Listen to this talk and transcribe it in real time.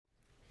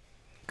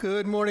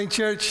Good morning,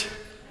 church.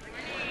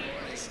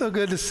 So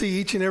good to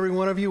see each and every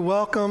one of you.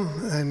 Welcome.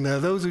 And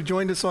those who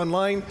joined us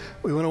online,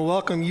 we want to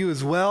welcome you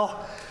as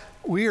well.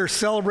 We are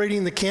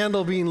celebrating the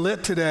candle being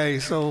lit today,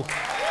 so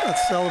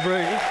let's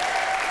celebrate.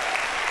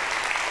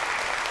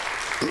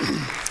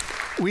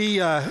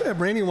 We at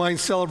Brandywine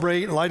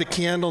celebrate, light a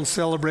candle and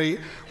celebrate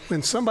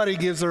when somebody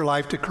gives their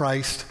life to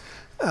Christ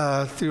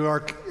through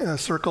our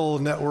circle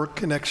network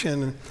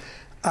connection.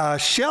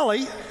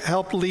 Shelley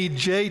helped lead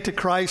Jay to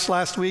Christ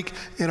last week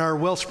in our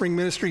Wellspring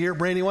ministry here at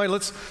Brandywine.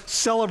 Let's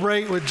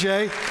celebrate with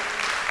Jay.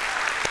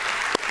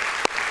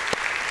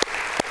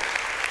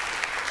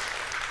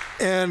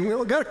 And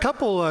we've got a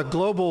couple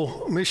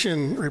global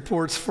mission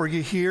reports for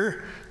you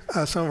here.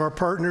 Some of our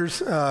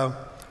partners,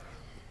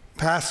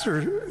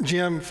 Pastor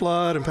Jim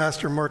Flood and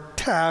Pastor Mark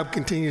Tab,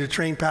 continue to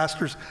train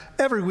pastors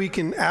every week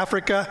in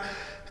Africa,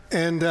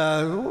 and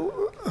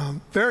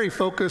very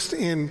focused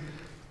in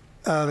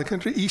the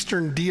country,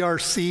 Eastern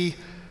DRC,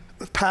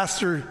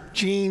 Pastor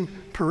Jean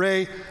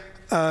Pere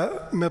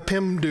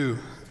Mapimdu.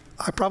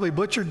 I probably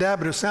butchered that,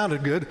 but it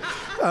sounded good.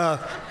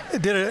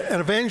 Did an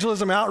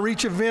evangelism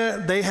outreach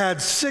event. They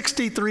had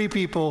 63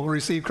 people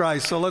receive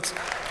Christ. So let's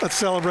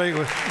celebrate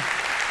with.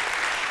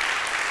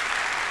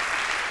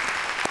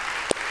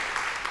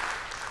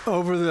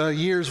 Over the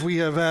years, we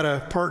have had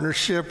a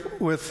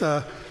partnership with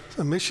some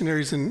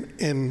missionaries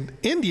in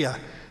India.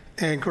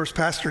 And of course,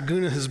 Pastor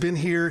Guna has been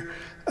here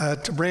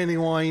to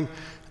Brandywine.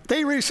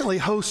 They recently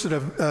hosted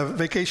a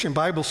vacation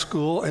Bible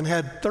school and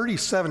had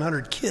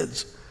 3,700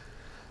 kids.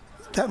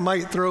 That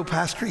might throw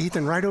Pastor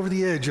Ethan right over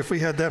the edge if we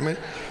had that many.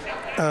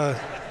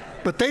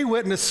 But they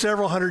witnessed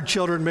several hundred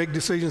children make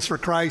decisions for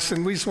Christ,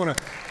 and we just want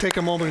to take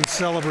a moment and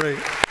celebrate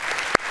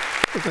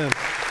with them.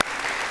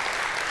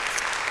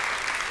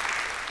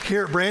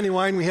 Here at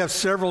Brandywine, we have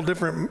several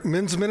different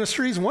men's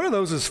ministries. One of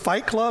those is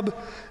Fight Club,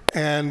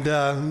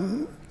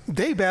 and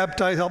they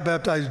helped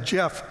baptize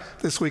Jeff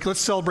this week. Let's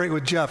celebrate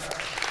with Jeff.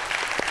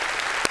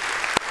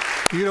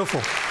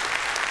 Beautiful.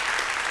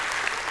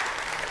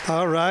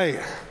 All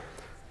right.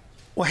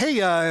 Well, hey,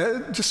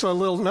 just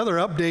another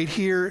update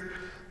here.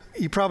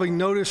 You probably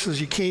noticed as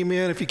you came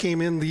in, if you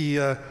came in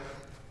the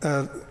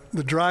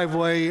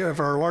driveway of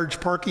our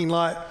large parking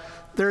lot,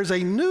 there's a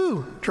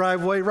new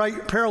driveway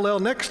right parallel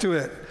next to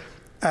it.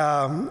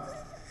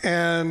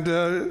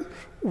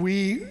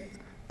 We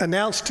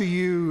announced to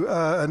you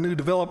a new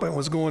development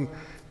was going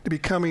to be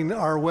coming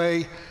our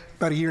way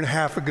about a year and a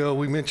half ago.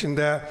 We mentioned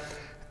that,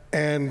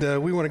 and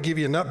we want to give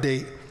you an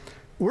update.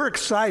 We're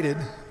excited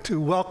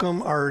to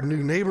welcome our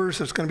new neighbors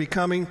that's going to be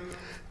coming.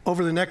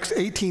 Over the next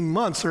 18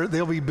 months,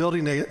 they'll be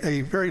building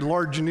a very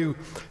large new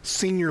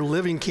senior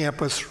living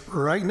campus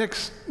right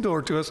next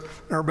door to us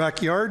in our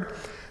backyard.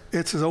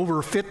 It's an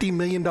over $50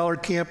 million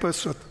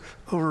campus with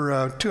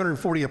over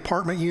 240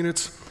 apartment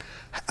units.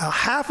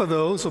 Half of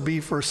those will be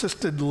for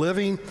assisted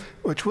living,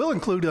 which will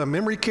include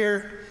memory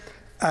care.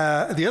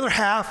 The other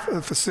half of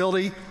the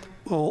facility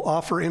will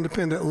offer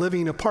independent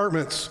living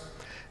apartments.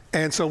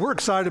 And so we're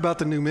excited about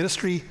the new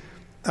ministry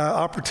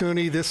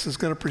opportunity this is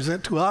going to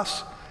present to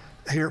us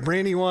here at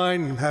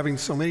Brandywine, and having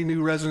so many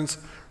new residents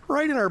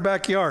right in our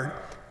backyard.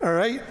 All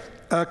right?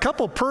 A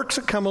couple perks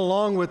that come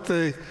along with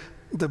the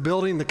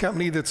building, the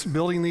company that's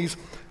building these.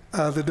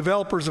 The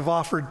developers have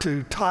offered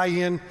to tie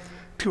in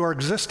to our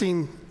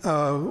existing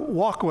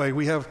walkway.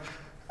 We have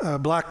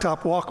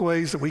blacktop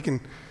walkways that we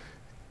can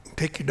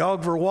take your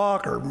dog for a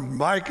walk or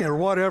bike or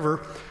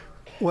whatever.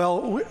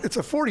 Well, it's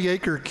a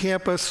 40-acre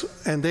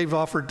campus, and they've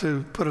offered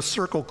to put a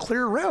circle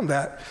clear around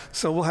that.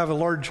 So we'll have a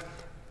large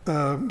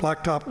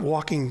blacktop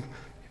walking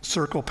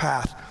circle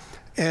path.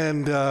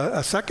 And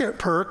a second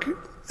perk,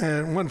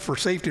 and one for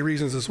safety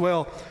reasons as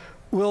well,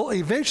 we'll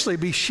eventually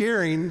be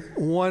sharing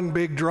one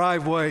big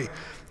driveway,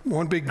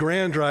 one big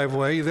grand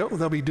driveway.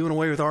 They'll be doing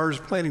away with ours,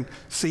 planting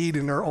seed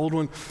in our old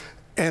one.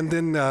 And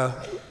then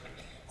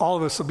all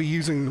of us will be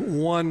using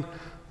one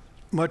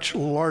much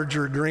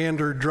larger,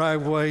 grander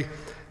driveway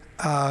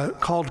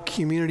called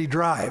Community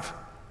Drive.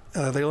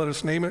 They let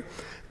us name it.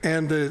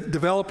 And the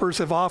developers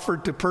have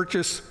offered to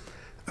purchase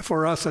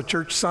for us a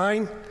church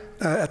sign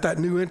at that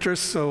new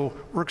interest. So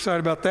we're excited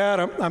about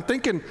that. I'm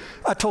thinking,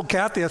 I told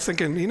Kathy, I was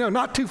thinking,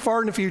 not too far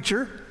in the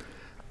future,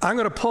 I'm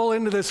going to pull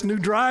into this new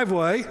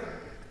driveway,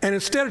 and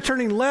instead of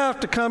turning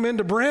left to come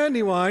into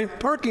Brandywine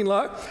parking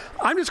lot,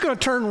 I'm just going to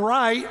turn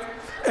right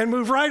and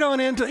move right on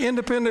into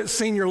independent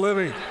senior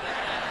living.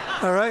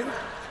 All right?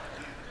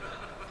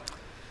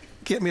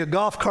 Get me a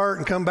golf cart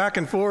and come back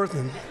and forth.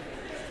 And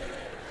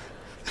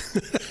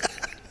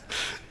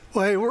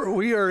well, hey,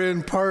 we are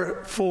in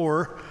part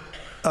 4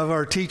 of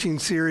our teaching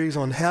series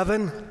on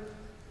heaven.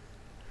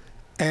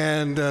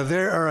 And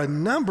there are a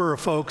number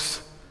of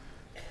folks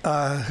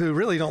who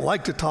really don't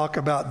like to talk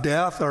about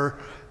death or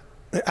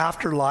the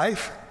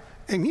afterlife,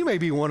 and you may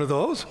be one of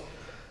those.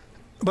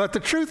 But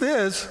the truth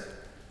is,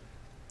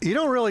 you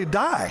don't really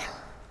die.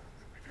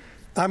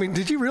 I mean,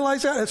 did you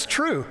realize that? It's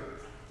true.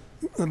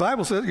 The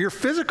Bible says your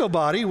physical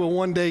body will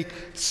one day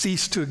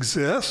cease to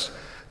exist,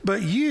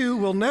 but you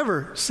will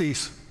never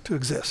cease to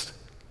exist.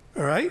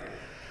 All right?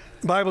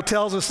 The Bible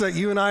tells us that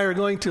you and I are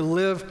going to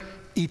live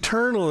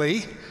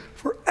eternally,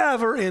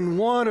 forever, in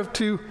one of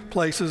two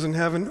places, in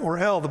heaven or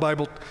hell, the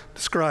Bible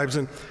describes.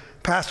 And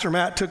Pastor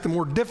Matt took the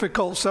more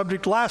difficult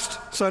subject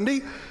last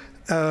Sunday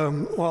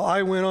while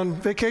I went on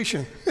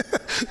vacation.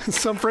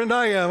 Some friend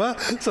I am, huh?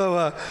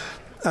 So,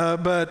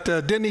 but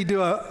didn't he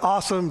do an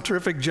awesome,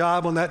 terrific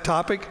job on that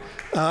topic?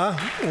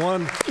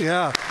 One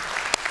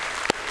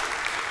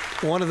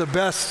of the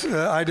best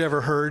I'd ever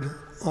heard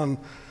on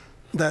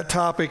that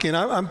topic. And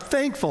I'm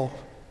thankful.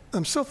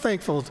 I'm so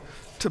thankful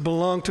to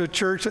belong to a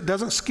church that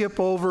doesn't skip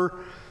over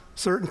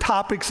certain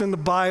topics in the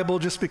Bible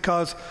just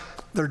because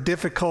they're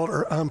difficult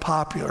or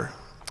unpopular.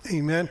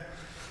 Amen.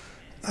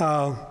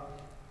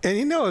 And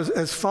you know,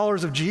 as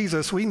followers of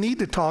Jesus, we need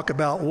to talk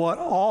about what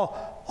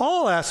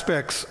all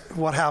aspects of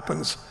what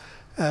happens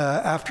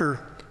after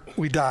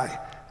we die.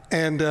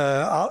 And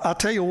I'll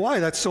tell you why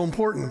that's so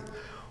important.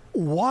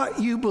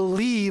 What you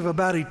believe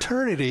about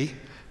eternity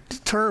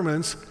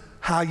determines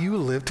how you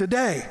live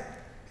today.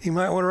 You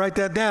might want to write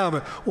that down.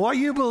 But what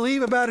you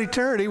believe about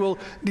eternity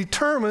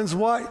determines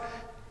what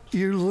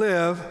you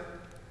live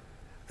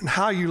and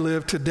how you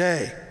live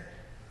today.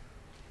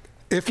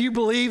 If you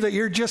believe that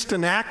you're just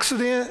an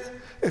accident,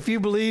 if you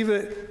believe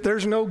that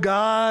there's no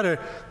God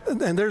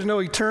and there's no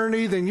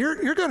eternity, then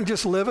you're going to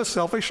just live a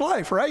selfish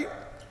life, right?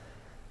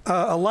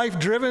 A life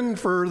driven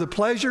for the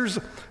pleasures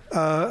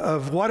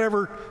of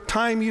whatever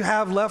time you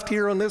have left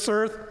here on this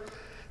earth.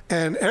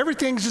 And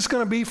everything's just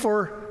going to be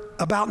for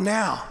about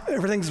now.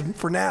 Everything's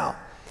for now.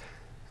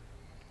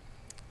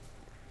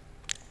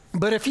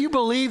 But if you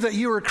believe that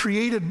you were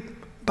created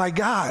by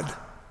God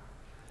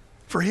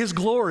for His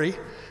glory,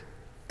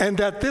 and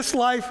that this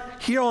life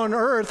here on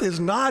earth is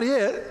not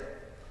it,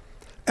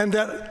 and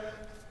that,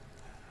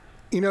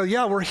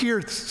 we're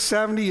here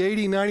 70,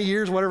 80, 90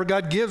 years, whatever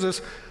God gives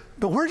us,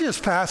 but we're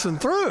just passing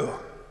through.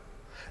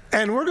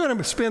 And we're going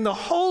to spend a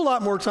whole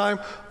lot more time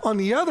on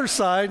the other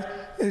side,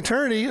 in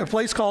eternity, a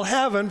place called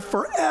heaven,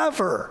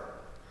 forever,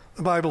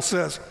 the Bible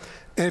says.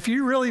 And if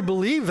you really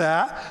believe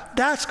that,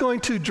 that's going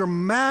to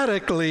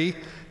dramatically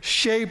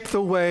shape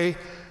the way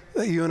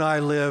that you and I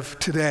live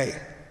today.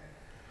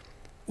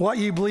 What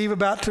you believe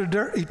about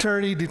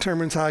eternity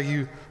determines how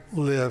you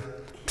live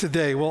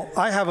today. Well,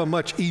 I have a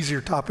much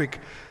easier topic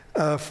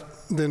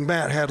than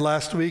Matt had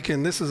last week,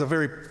 and this is a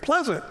very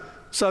pleasant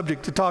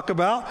subject to talk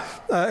about.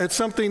 It's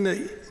something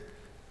that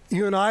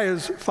you and I,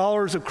 as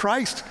followers of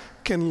Christ,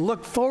 can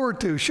look forward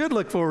to, should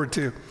look forward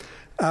to.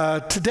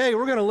 Today,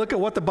 we're going to look at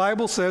what the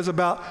Bible says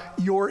about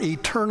your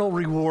eternal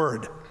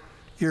reward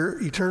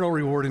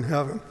in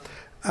heaven.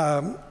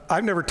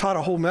 I've never taught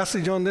a whole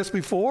message on this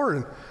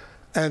before,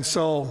 and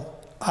so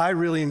I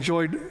really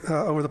enjoyed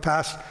over the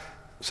past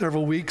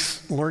several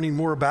weeks learning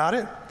more about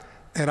it,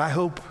 and I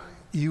hope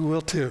you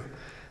will too.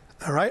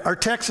 All right, our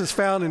text is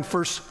found in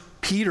 1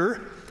 Peter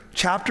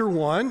chapter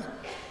 1,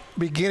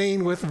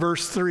 beginning with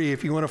verse 3.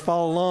 If you want to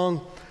follow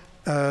along,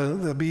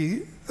 they'll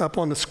be up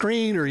on the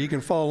screen, or you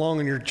can follow along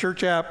in your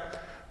church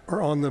app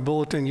or on the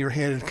bulletin you're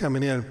handed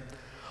coming in.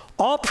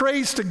 All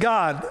praise to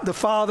God, the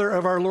Father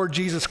of our Lord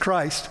Jesus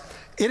Christ.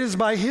 It is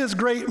by His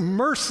great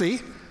mercy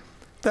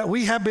that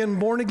we have been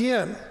born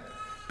again,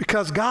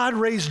 because God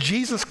raised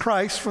Jesus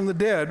Christ from the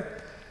dead.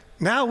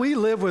 Now we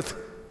live with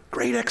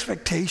great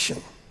expectation,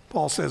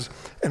 Paul says,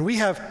 and we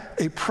have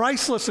a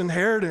priceless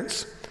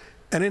inheritance,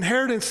 an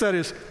inheritance that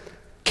is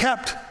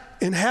kept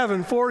in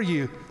heaven for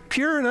you,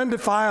 pure and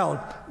undefiled,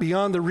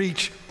 beyond the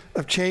reach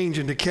of change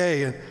and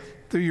decay. And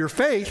through your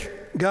faith,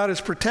 God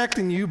is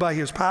protecting you by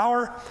His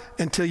power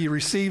until you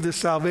receive this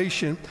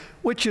salvation,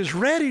 which is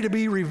ready to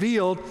be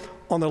revealed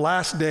on the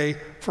last day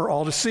for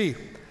all to see.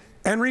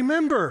 And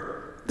remember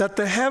that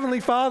the Heavenly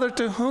Father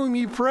to whom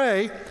you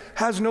pray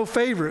has no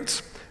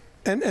favorites.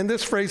 And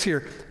this phrase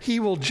here,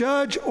 He will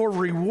judge or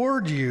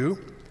reward you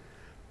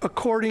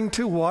according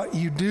to what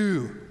you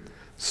do.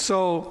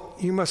 So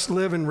you must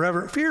live in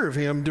reverent fear of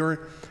Him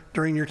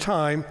during your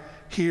time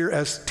here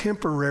as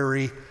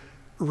temporary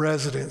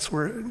residents.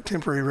 We're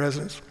temporary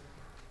residents.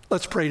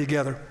 Let's pray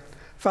together.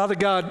 Father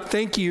God,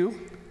 thank you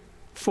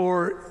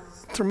for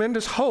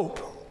tremendous hope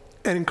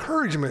and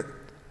encouragement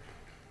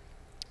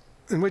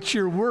in which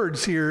your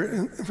words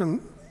here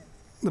from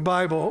the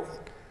Bible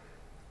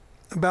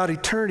about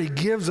eternity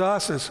gives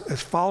us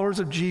as followers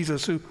of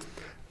Jesus, who,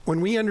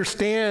 when we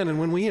understand and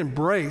when we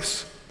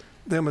embrace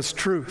them as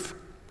truth,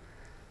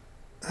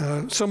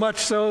 so much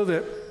so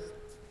that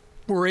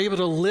we're able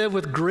to live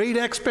with great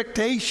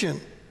expectation.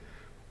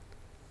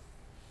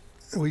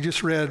 We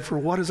just read, for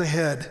what is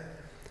ahead.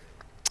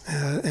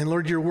 And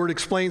Lord, your word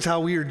explains how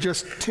we are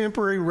just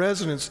temporary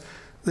residents.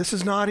 This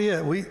is not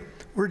it.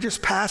 We're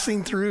just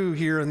passing through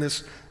here in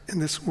this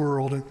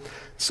world. And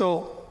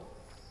so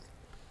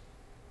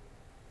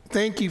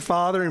thank you,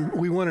 Father, and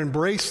we want to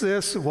embrace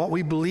this. What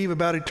we believe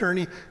about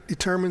eternity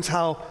determines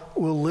how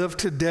we'll live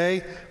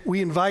today.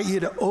 We invite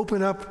you to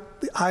open up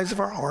the eyes of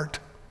our heart.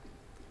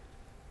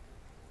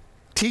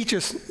 Teach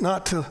us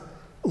not to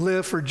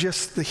live for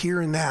just the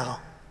here and now,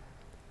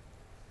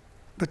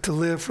 but to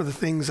live for the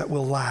things that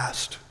will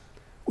last.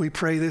 We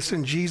pray this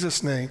in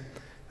Jesus' name.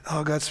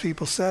 All God's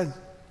people said,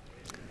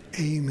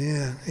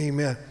 amen,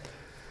 amen.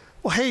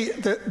 Well, hey,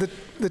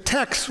 the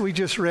text we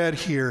just read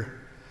here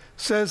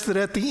says that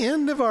at the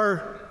end of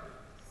our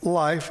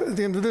life, at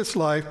the end of this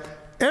life,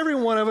 every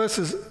one of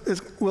us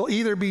will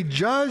either be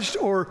judged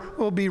or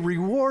will be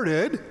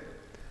rewarded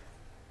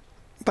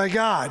by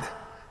God.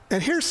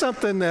 And here's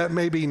something that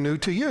may be new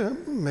to you,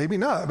 maybe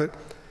not, but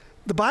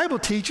the Bible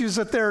teaches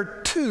that there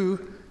are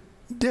two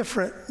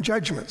different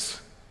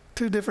judgments.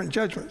 Two different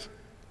judgments.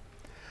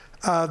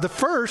 The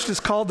first is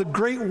called the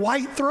Great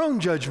White Throne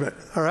Judgment,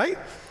 all right?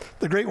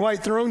 The Great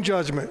White Throne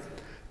Judgment.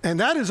 And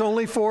that is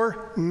only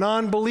for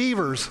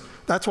non-believers.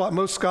 That's what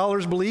most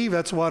scholars believe.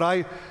 That's what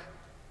I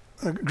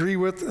agree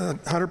with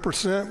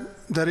 100%,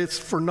 that it's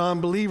for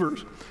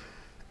non-believers.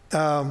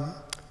 John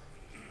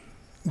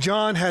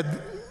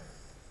had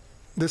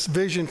this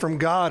vision from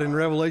God in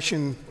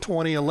Revelation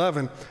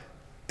 20:11,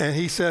 and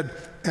he said,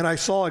 "And I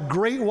saw a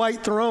great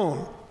white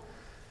throne,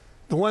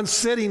 the one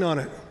sitting on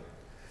it.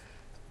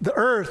 The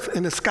earth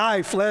and the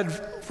sky fled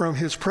from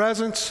his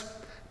presence,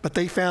 but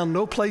they found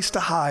no place to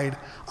hide.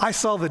 I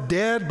saw the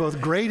dead,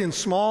 both great and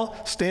small,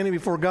 standing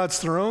before God's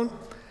throne.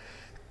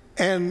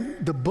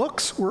 And the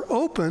books were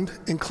opened,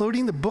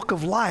 including the book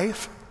of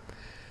life.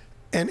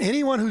 And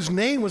anyone whose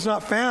name was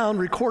not found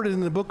recorded in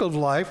the book of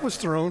life was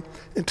thrown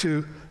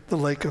into the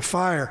lake of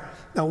fire."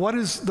 Now, what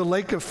is the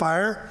lake of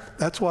fire?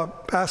 That's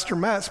what Pastor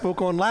Matt spoke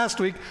on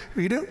last week.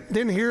 If you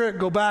didn't hear it,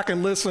 go back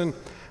and listen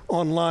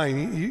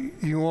online.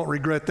 You won't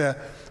regret that.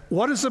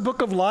 What is the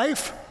book of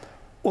life?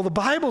 Well, the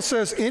Bible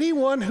says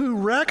anyone who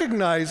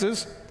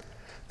recognizes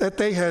that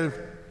they have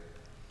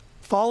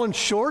fallen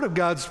short of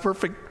God's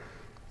perfect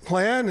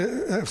plan,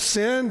 have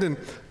sinned, and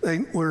they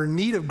were in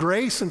need of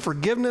grace and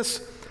forgiveness,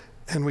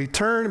 and we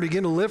turn and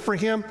begin to live for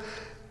Him,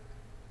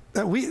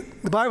 that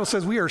the Bible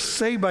says we are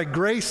saved by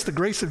grace, the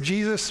grace of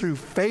Jesus, through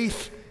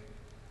faith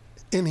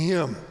in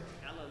Him.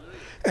 Hallelujah.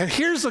 And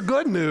here's the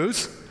good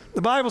news.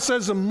 The Bible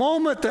says the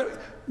moment that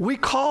we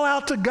call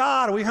out to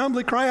God, we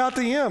humbly cry out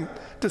to Him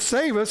to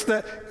save us,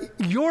 that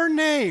your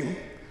name,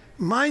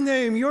 my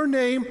name, your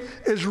name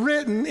is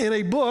written in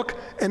a book,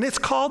 and it's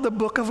called the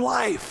Book of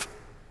Life.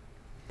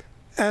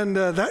 And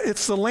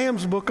it's the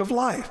Lamb's Book of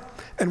Life.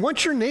 And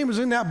once your name is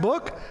in that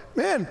book,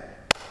 man,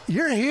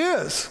 you're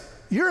His.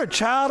 You're a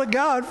child of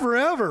God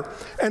forever.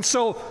 And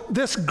so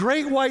this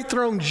great white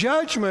throne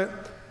judgment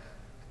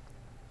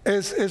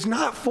is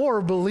not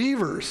for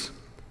believers.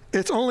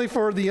 It's only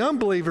for the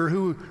unbeliever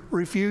who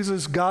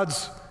refuses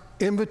God's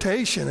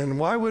invitation. And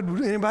why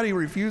would anybody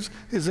refuse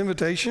His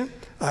invitation?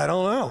 I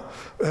don't know.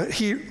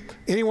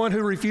 Anyone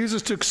who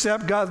refuses to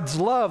accept God's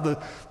love,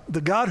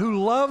 the God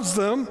who loves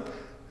them,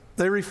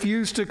 they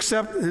refuse to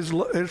accept His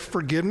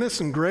forgiveness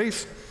and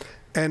grace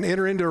and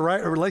enter into a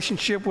right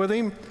relationship with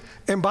Him.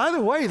 And by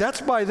the way,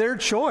 that's by their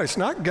choice,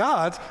 not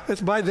God's.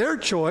 It's by their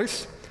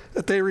choice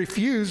that they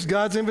refused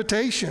God's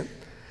invitation.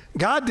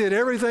 God did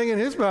everything in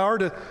His power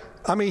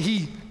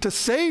to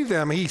save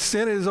them. He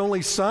sent His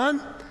only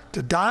Son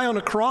to die on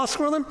a cross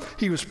for them.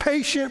 He was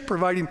patient,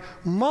 providing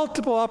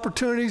multiple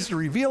opportunities to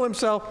reveal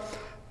Himself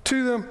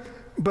to them.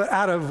 But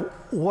out of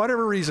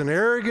whatever reason,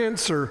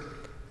 arrogance or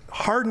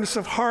hardness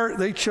of heart,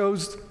 they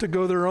chose to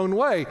go their own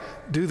way,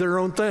 do their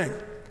own thing.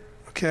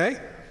 Okay?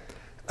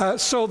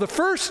 So the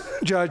first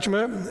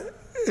judgment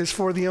is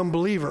for the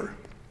unbeliever.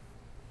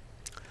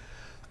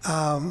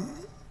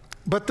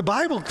 But the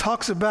Bible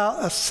talks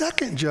about a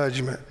second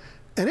judgment,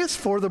 and it's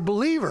for the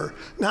believer.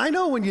 Now, I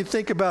know when you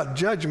think about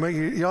judgment,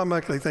 you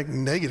automatically think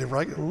negative,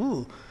 right?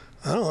 Ooh,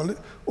 I don't know.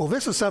 Well,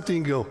 this is something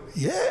you can go,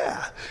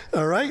 yeah,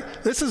 all right?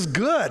 This is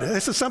good.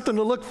 This is something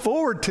to look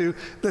forward to.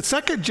 The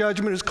second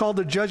judgment is called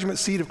the judgment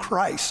seat of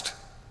Christ.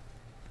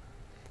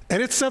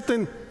 And it's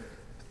something,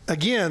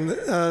 again,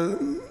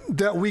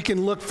 that we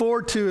can look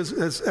forward to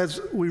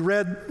as we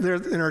read there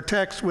in our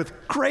text with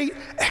great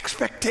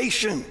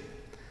expectation,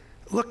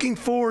 looking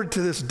forward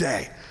to this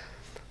day.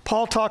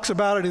 Paul talks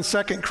about it in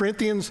 2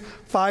 Corinthians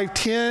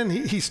 5:10.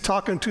 He's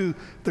talking to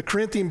the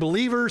Corinthian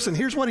believers, and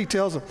here's what he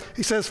tells them.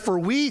 He says, "For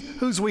we,"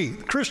 who's we?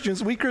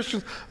 Christians, we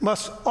Christians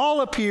must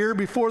all appear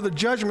before the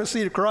judgment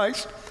seat of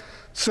Christ,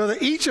 so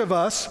that each of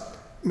us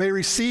may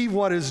receive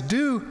what is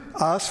due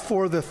us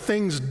for the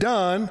things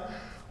done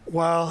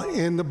while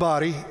in the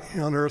body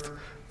on earth,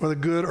 whether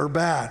good or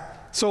bad.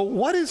 So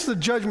what is the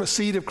judgment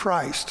seat of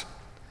Christ?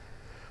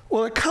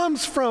 Well, it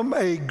comes from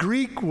a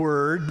Greek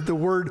word, the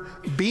word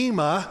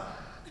bema.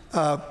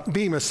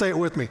 Bema, say it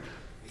with me.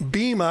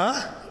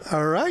 Bema,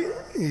 all right?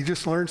 You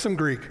just learned some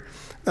Greek.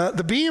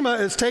 The bema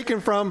is taken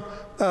from,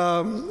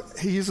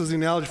 he uses the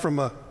analogy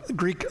from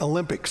Greek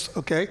Olympics,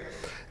 okay?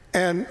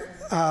 And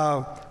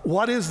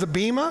what is the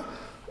bema?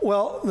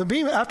 Well, the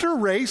bema, after a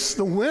race,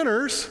 the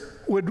winners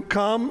would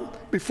come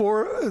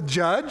before a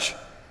judge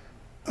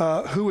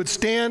who would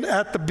stand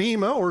at the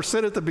bema or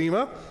sit at the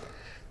bema.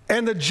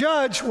 And the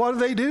judge, what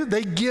do?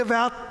 They give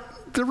out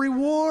the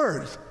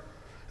reward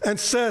and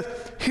said,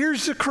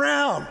 here's the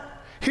crown,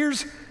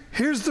 here's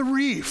the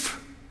wreath.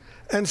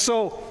 And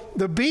so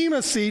the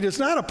Bema seat is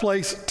not a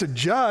place to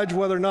judge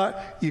whether or not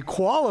you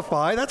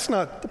qualify. That's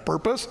not the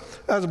purpose.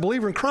 As a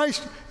believer in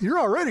Christ, you're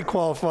already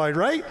qualified,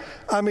 right?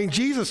 I mean,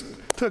 Jesus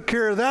took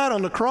care of that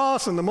on the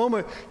cross, and the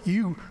moment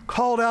you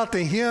called out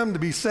to him to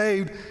be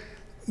saved,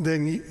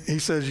 then he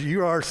says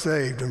you are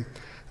saved.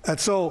 And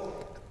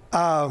so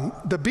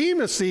the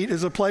Bema seat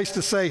is a place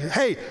to say,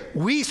 hey,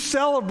 we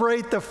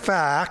celebrate the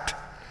fact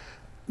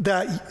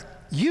that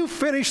you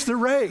finished the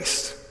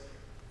race.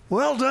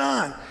 Well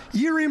done.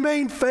 You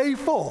remain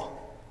faithful.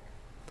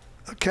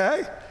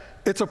 Okay?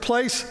 It's a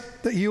place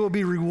that you will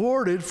be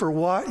rewarded for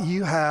what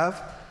you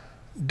have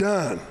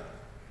done.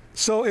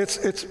 So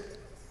it's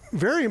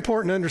very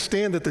important to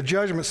understand that the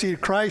judgment seat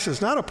of Christ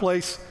is not a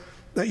place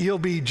that you'll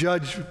be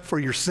judged for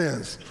your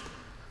sins.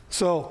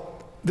 So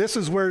this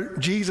is where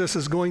Jesus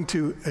is going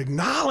to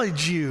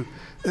acknowledge you.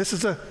 This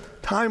is a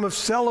time of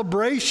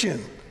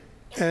celebration,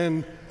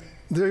 and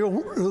the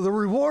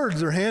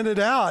rewards are handed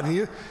out.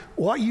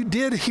 What you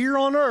did here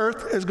on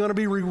earth is going to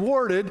be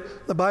rewarded,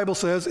 the Bible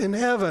says, in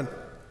heaven.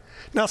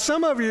 Now,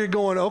 some of you are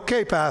going,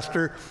 okay,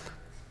 Pastor,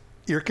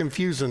 you're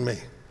confusing me.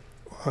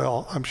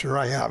 Well, I'm sure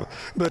I have.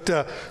 But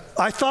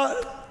I thought,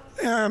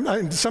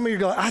 some of you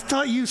go, I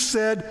thought you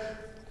said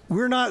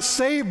we're not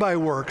saved by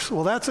works.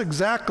 Well, that's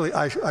exactly,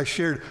 I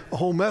shared a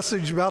whole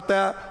message about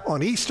that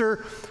on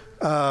Easter.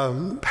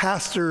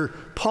 Pastor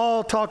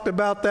Paul talked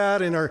about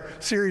that in our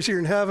series here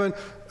in heaven.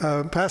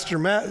 Pastor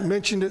Matt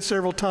mentioned it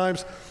several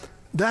times.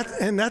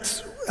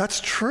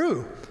 That's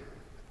true.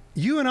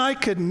 You and I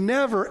could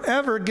never,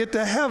 ever get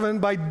to heaven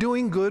by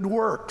doing good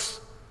works.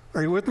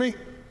 Are you with me?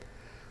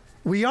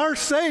 We are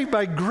saved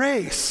by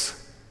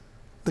grace,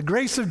 the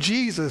grace of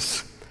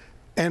Jesus,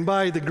 and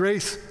by the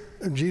grace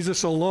of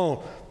Jesus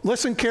alone.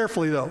 Listen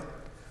carefully, though.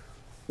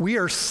 We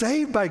are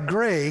saved by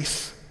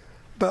grace,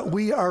 but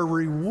we are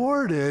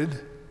rewarded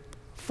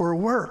for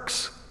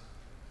works.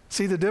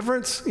 See the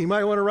difference? You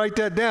might want to write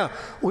that down.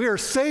 We are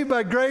saved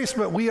by grace,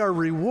 but we are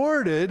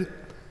rewarded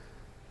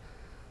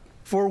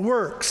for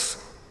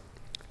works.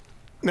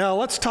 Now,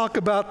 let's talk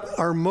about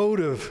our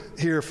motive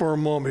here for a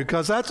moment,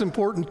 because that's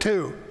important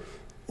too.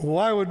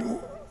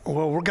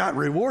 We've got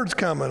rewards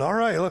coming. All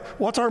right,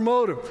 what's our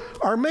motive?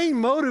 Our main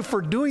motive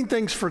for doing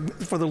things for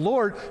the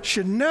Lord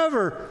should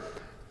never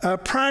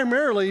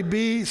primarily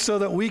be so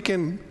that we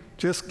can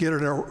just get a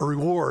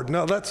reward.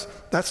 No,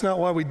 that's not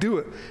why we do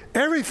it.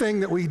 Everything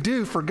that we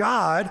do for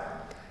God,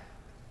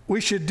 we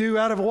should do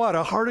out of what?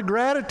 A heart of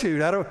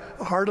gratitude, out of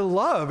a heart of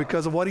love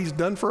because of what he's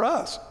done for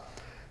us.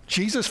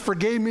 Jesus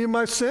forgave me of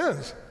my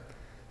sins.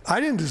 I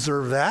didn't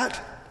deserve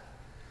that.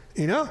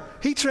 You know,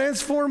 he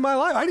transformed my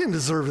life. I didn't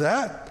deserve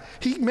that.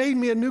 He made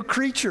me a new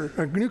creature,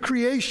 a new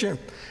creation,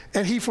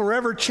 and he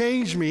forever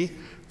changed me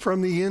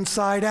from the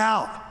inside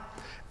out.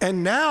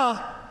 And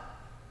now,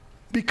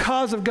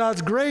 because of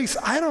God's grace,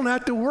 I don't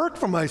have to work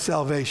for my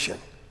salvation.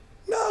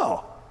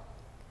 No.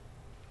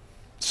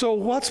 So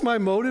what's my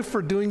motive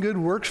for doing good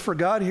works for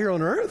God here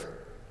on earth?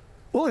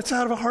 Well, it's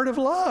out of a heart of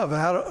love,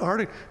 out of a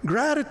heart of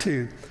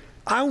gratitude.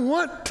 I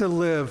want to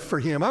live for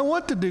him. I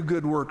want to do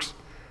good works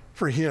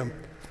for him.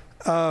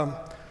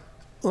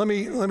 Let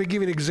me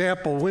give you an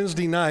example.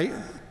 Wednesday night,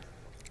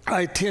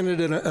 I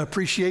attended an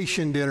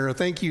appreciation dinner, a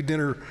thank you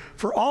dinner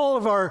for all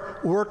of our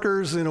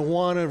workers in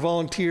Awana,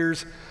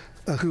 volunteers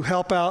who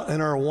help out in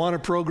our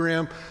Awana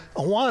program.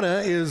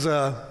 Awana is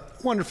a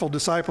wonderful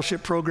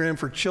discipleship program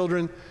for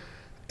children,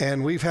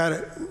 and we've had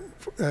it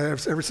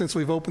ever since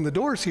we've opened the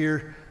doors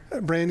here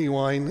at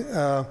Brandywine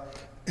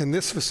in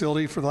this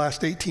facility for the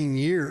last 18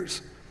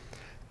 years.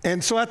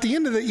 And so at the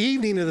end of the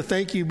evening of the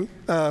thank you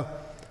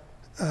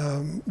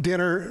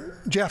dinner,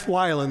 Jeff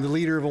Weiland, the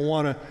leader of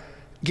Awana,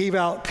 gave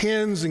out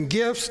pins and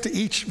gifts to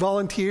each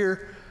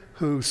volunteer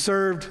who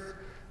served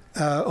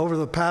over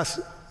the past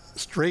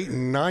straight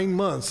 9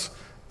 months.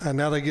 And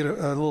now they get a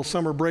little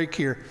summer break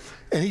here.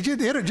 And he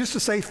did it just to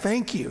say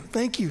thank you.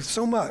 Thank you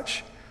so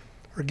much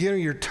for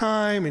giving your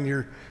time and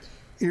your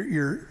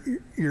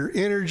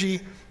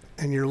energy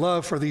and your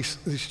love for these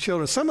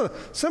children. Some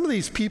of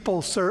these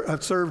people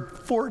have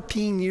served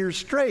 14 years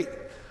straight.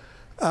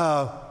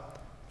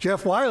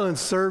 Jeff Weiland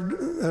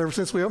served ever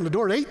since we opened the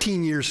door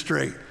 18 years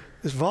straight,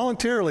 just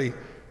voluntarily.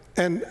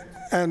 And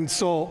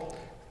so,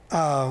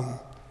 by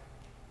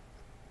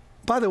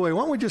the way,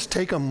 why don't we just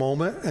take a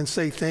moment and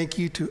say thank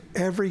you to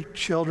every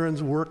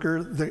children's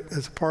worker that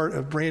is a part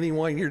of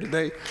Brandywine here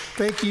today.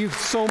 Thank you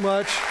so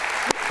much,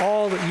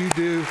 all that you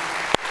do.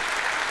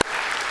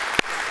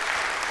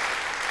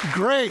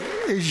 Great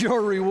is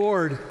your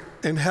reward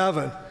in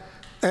heaven.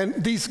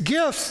 And these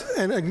gifts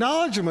and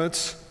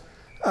acknowledgments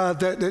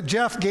that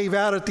Jeff gave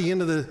out at the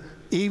end of the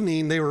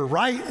evening, they were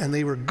right and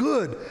they were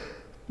good.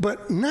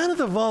 But none of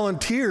the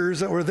volunteers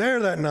that were there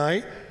that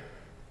night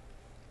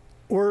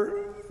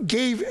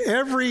gave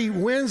every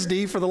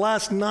Wednesday for the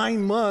last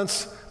 9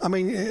 months. I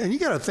mean, and you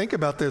got to think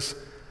about this.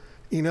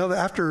 You know,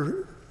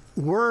 after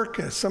work,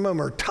 some of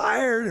them are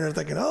tired and they're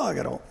thinking, oh, I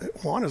got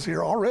Juana's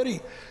here already.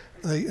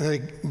 They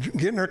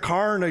get in their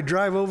car and they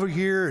drive over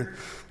here.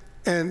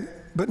 And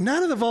but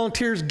none of the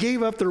volunteers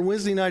gave up their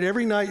Wednesday night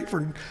every night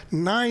for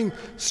 9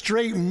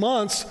 straight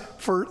months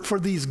for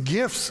these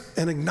gifts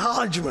and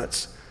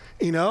acknowledgments.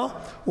 You know,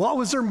 what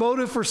was their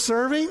motive for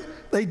serving?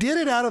 They did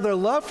it out of their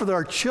love for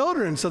their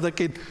children, so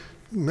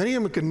many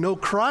of them could know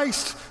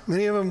Christ,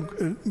 many of them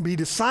could be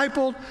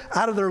discipled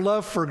out of their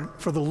love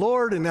for the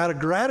Lord and out of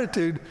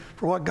gratitude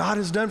for what God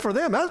has done for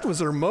them. That was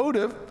their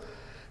motive.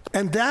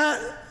 And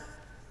that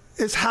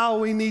is how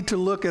we need to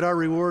look at our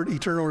reward,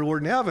 eternal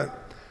reward in heaven.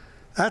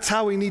 That's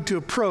how we need to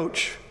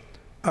approach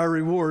our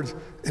rewards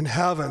in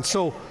heaven.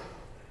 So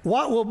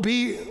what will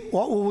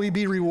we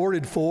be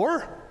rewarded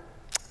for?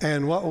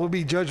 And what will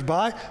be judged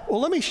by? Well,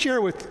 let me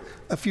share with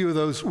a few of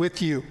those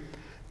with you.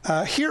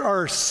 Here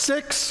are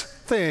 6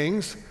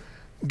 things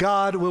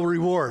God will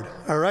reward.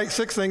 All right,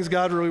 6 things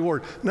God will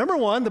reward. Number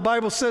 1, the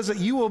Bible says that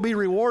you will be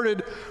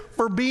rewarded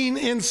for being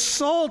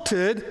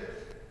insulted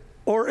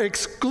or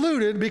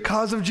excluded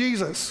because of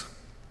Jesus.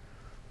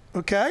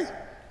 Okay?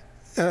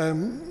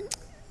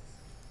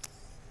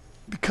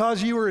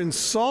 Because you were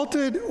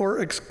insulted or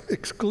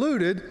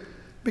excluded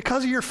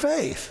because of your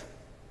faith.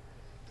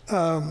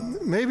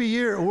 Maybe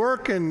you're at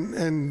work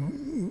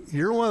and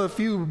you're one of the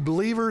few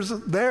believers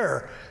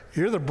there.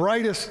 You're the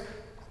brightest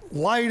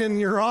light in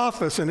your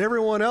office, and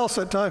everyone else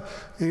at times,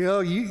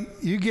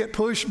 you get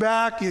pushed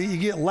back, you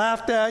get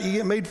laughed at, you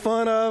get made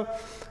fun of,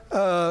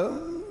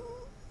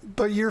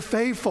 but you're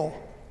faithful.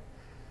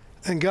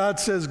 And God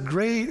says,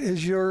 great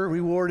is your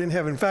reward in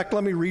heaven. In fact,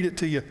 let me read it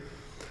to you.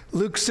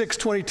 Luke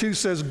 6:22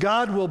 says,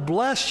 God will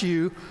bless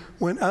you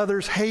when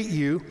others hate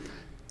you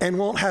and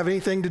won't have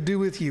anything to do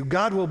with you.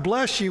 God will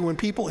bless you when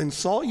people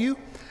insult you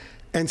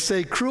and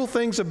say cruel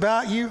things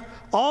about you,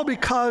 all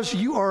because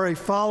you are a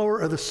follower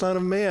of the Son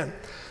of Man.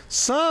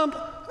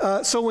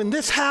 So when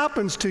this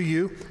happens to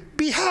you,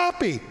 be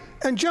happy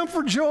and jump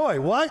for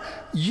joy. Why?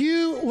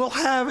 You will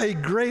have a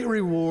great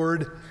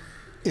reward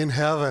in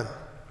heaven.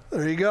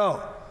 There you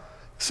go.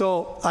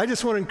 So I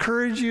just want to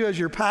encourage you as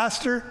your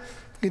pastor,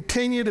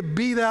 continue to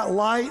be that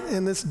light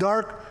in this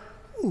dark,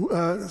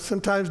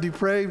 sometimes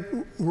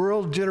depraved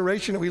world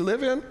generation that we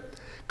live in.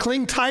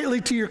 Cling tightly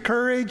to your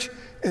courage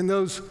in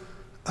those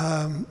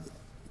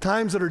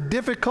times that are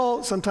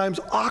difficult, sometimes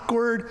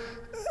awkward,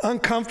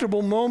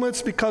 uncomfortable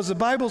moments, because the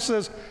Bible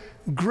says,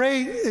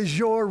 great is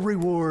your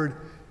reward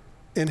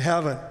in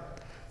heaven.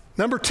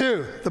 Number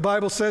 2, the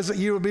Bible says that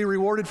you will be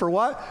rewarded for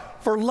what?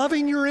 For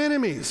loving your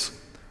enemies.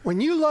 When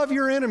you love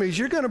your enemies,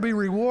 you're going to be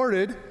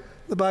rewarded,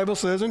 the Bible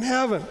says, in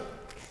heaven.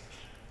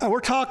 We're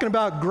talking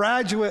about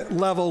graduate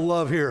level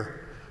love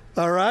here.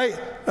 All right?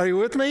 Are you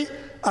with me?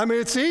 I mean,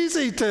 it's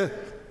easy to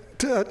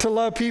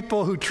love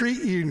people who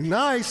treat you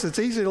nice. It's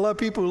easy to love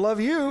people who love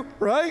you,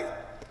 right?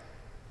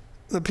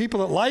 The people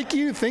that like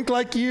you, think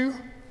like you.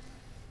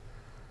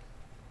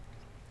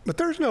 But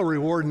there's no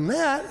reward in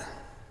that.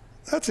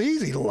 That's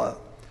easy to love.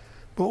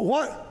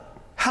 But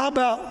how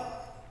about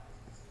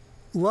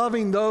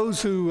loving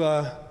those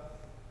who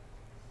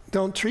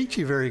don't treat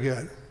you very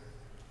good?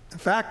 In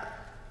fact,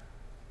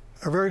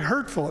 are very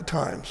hurtful at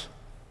times,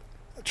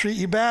 treat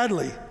you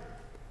badly.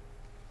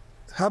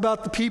 How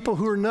about the people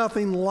who are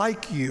nothing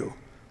like you,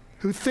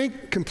 who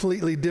think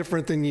completely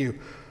different than you?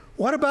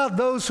 What about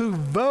those who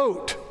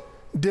vote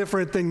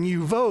different than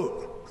you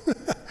vote?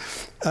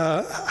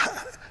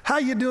 How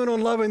you doing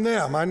on loving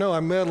them? I know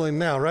I'm meddling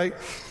now, right?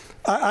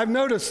 I've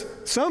noticed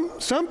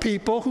some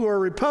people who are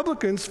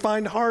Republicans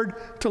find hard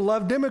to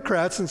love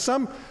Democrats, and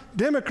some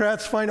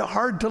Democrats find it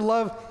hard to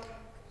love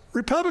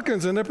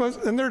Republicans, and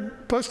they're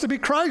supposed to be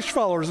Christ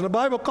followers, and the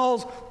Bible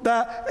calls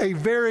that a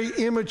very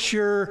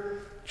immature,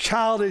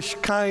 childish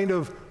kind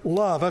of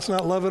love. That's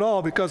not love at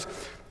all, because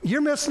you're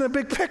missing a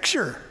big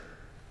picture.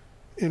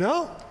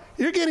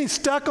 You're getting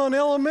stuck on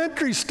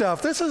elementary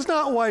stuff. This is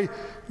not why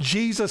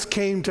Jesus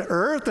came to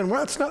earth, and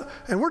we're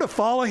to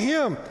follow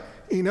him.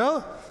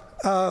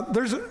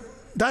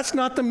 That's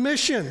not the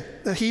mission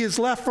that he has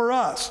left for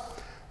us.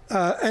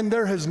 And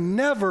there has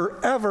never,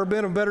 ever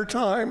been a better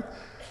time,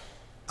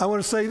 I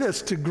want to say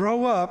this, to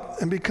grow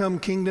up and become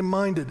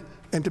kingdom-minded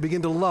and to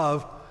begin to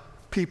love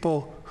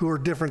people who are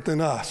different than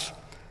us.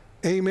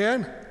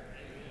 Amen?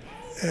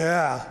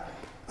 Yeah.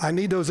 I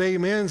need those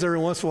amens every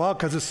once in a while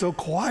because it's so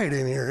quiet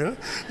in here.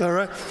 All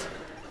right?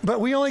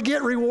 But we only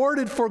get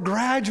rewarded for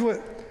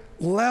graduate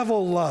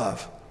level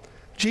love.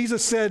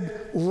 Jesus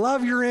said,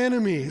 love your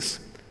enemies.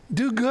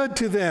 Do good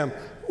to them.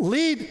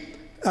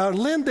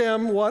 Lend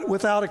them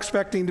without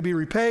expecting to be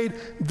repaid.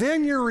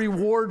 Then your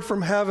reward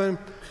from heaven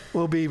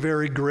will be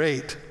very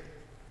great.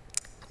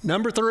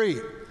 Number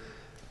 3.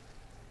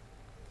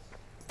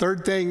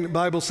 Third thing the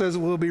Bible says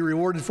we'll be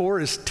rewarded for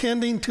is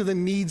tending to the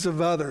needs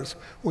of others.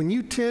 When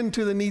you tend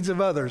to the needs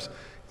of others,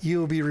 you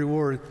will be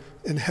rewarded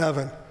in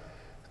heaven.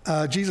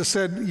 Jesus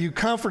said, you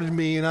comforted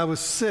me and I was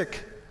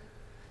sick.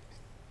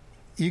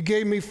 You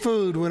gave me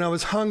food when I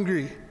was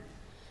hungry.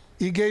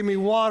 You gave me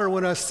water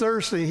when I was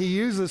thirsty. He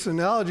used this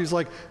analogy. He's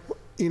like,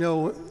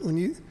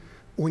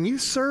 when you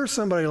serve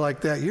somebody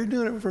like that, you're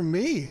doing it for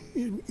me,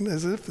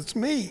 as if it's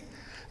me.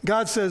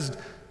 God says,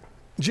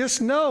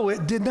 just know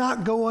it did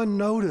not go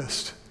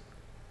unnoticed.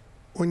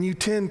 when you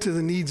tend to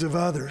the needs of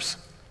others.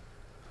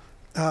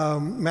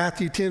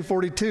 Matthew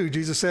 10:42,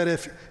 Jesus said,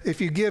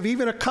 if you give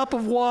even a cup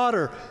of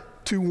water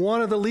to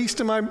one of the least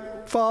of my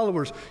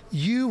followers,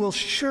 you will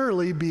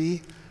surely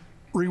be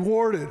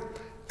rewarded.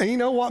 And you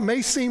know what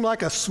may seem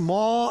like a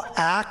small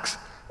act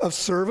of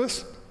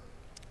service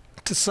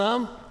to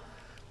some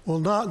will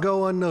not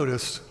go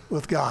unnoticed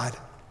with God.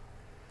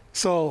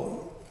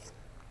 So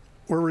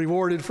we're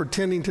rewarded for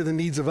tending to the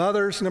needs of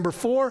others. Number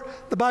 4,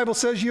 the Bible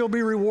says you'll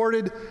be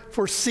rewarded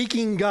for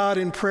seeking God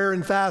in prayer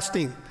and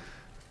fasting.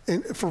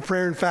 And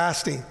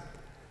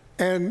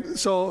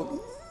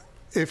so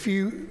if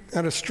you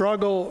have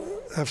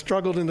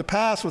struggled in the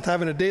past with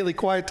having a daily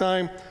quiet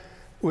time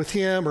with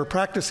Him or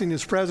practicing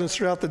His presence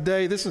throughout the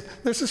day, this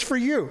is for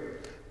you.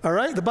 All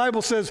right? The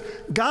Bible says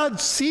God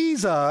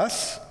sees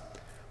us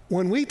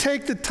when we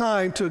take the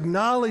time to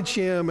acknowledge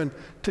Him and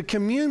to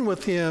commune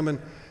with Him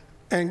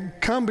and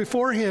come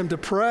before Him to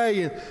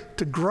pray and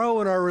to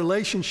grow in our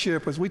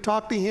relationship as we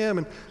talk to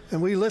Him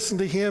and we listen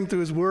to Him through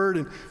His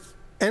Word.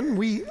 And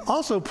we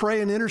also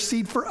pray and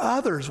intercede for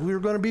others. We're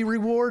going to be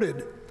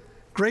rewarded.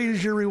 Great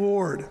is your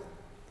reward.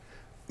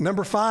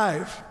 Number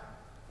 5,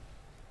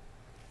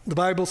 the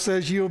Bible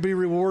says you'll be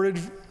rewarded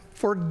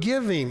for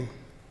giving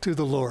to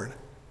the Lord.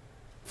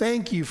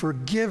 Thank you for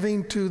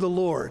giving to the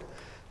Lord.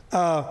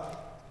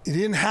 You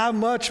didn't have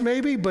much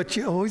maybe, but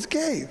you always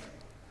gave.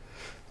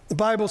 The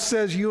Bible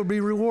says you'll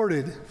be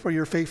rewarded for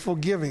your faithful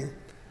giving.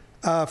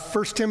 1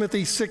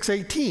 Timothy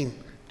 6:18,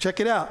 check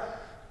it out.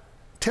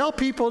 Tell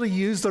people to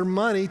use their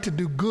money to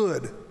do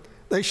good.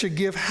 They should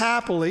give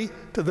happily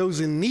to those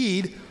in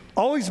need,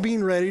 always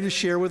being ready to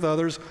share with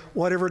others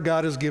whatever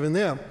God has given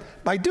them.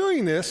 By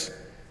doing this,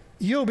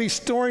 you'll be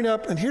storing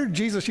up, and here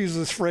Jesus uses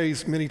this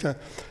phrase many times,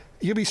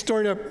 you'll be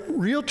storing up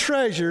real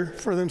treasure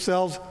for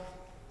themselves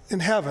in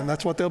heaven.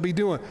 That's what they'll be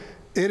doing.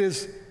 It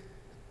is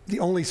the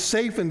only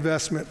safe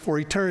investment for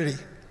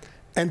eternity.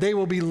 And they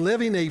will be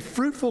living a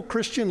fruitful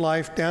Christian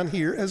life down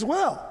here as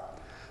well.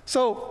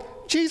 So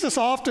Jesus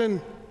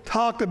often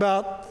talked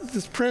about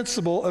this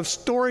principle of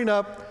storing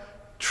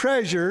up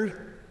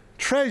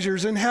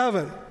treasures in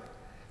heaven.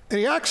 And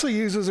he actually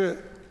uses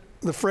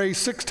the phrase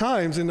 6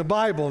 times in the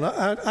Bible. And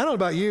I don't know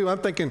about you, I'm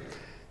thinking,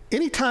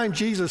 anytime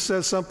Jesus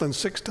says something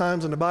 6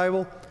 times in the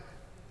Bible,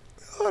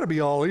 it ought to be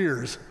all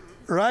ears,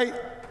 right?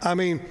 I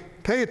mean,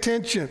 pay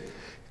attention.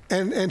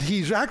 And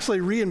he's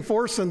actually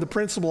reinforcing the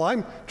principle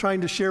I'm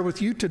trying to share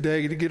with you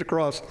today to get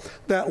across,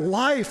 that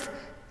life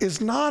is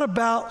not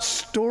about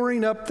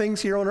storing up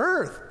things here on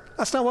earth.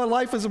 That's not what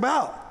life is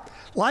about.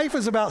 Life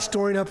is about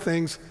storing up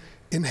things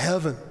in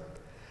heaven.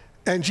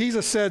 And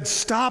Jesus said,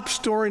 stop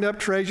storing up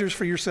treasures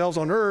for yourselves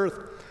on earth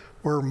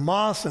where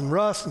moss and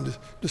rust and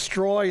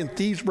destroy and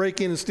thieves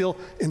break in and steal.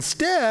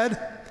 Instead,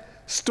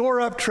 store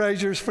up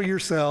treasures for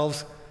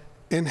yourselves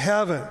in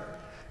heaven.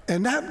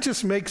 And that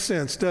just makes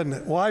sense, doesn't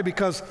it? Why?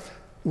 Because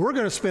we're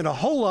going to spend a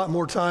whole lot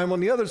more time on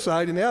the other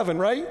side in heaven,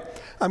 right?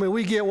 I mean,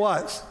 we get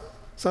what?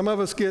 Some of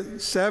us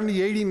get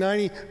 70, 80,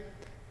 90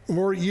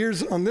 more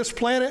years on this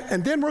planet,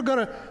 and then we're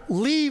going to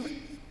leave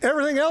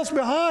everything else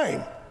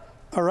behind,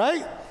 all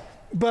right?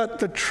 But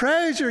the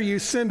treasure you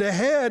send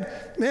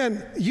ahead,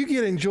 man, you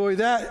get to enjoy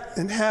that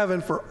in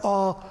heaven for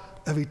all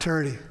of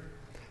eternity.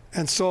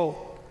 And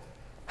so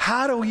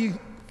how do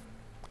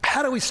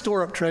we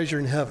store up treasure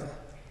in heaven?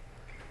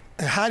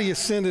 And how do you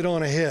send it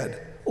on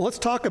ahead? Well, let's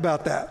talk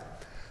about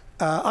that.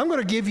 I'm going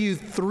to give you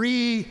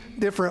 3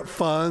 different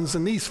funds,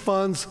 and these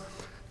funds,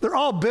 they're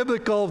all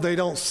biblical. They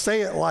don't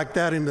say it like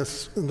that in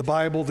the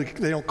Bible.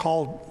 They don't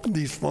call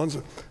these funds.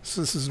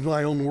 So this is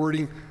my own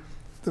wording,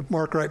 the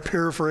Mark Wright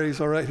paraphrase.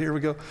 All right, here we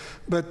go.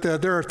 But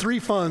there are 3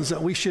 funds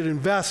that we should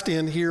invest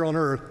in here on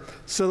earth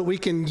so that we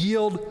can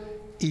yield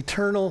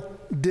eternal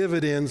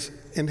dividends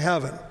in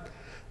heaven.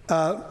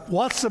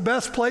 What's the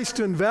best place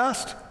to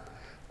invest?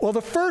 Well,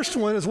 the first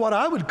one is what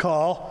I would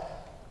call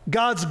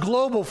God's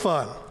global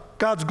fund.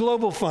 God's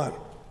global fund.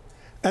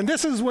 And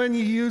this is when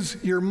you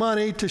use your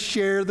money to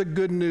share the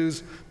good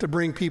news to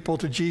bring people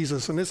to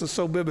Jesus. And this is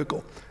so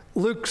biblical.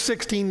 Luke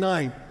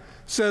 16:9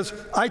 says,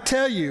 I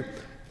tell you,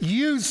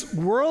 use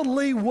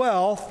worldly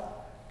wealth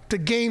to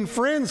gain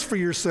friends for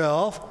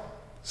yourself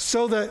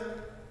so that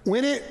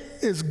when it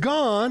is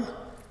gone,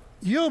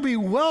 you'll be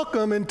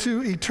welcome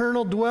into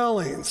eternal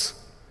dwellings.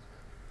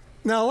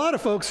 Now, a lot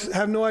of folks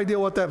have no idea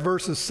what that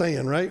verse is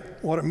saying, right?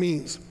 What it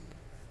means.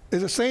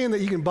 Is it saying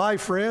that you can buy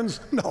friends?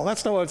 No,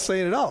 that's not what it's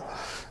saying at all.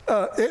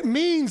 It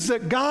means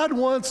that God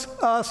wants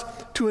us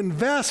to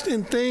invest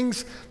in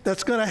things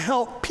that's going to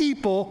help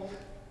people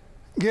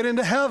get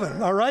into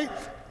heaven, all right?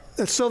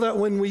 And so that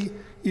when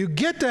you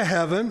get to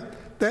heaven,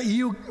 that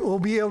you will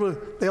be able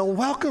to, they'll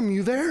welcome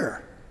you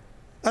there.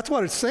 That's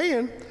what it's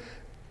saying.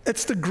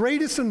 It's the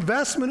greatest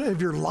investment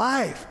of your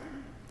life,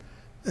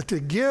 to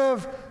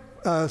give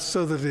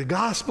so that the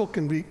gospel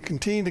can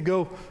continue to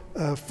go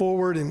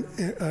forward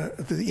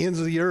to the ends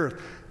of the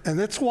earth. And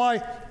that's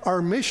why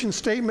our mission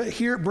statement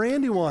here at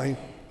Brandywine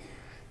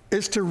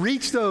is to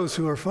reach those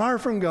who are far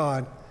from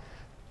God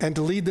and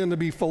to lead them to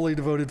be fully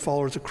devoted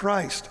followers of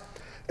Christ.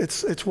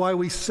 It's why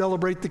we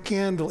celebrate the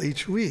candle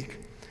each week.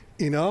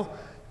 1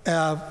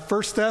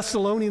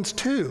 Thessalonians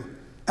 2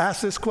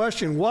 asks this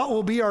question: what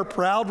will be our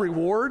proud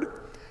reward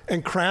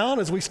and crown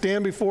as we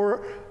stand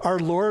before our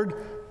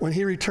Lord when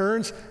he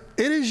returns?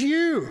 It is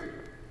you.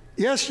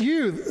 Yes,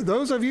 you.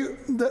 Those of you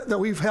that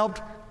we've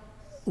helped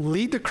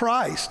lead to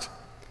Christ,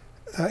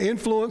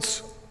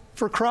 influence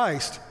for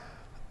Christ,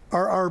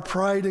 are our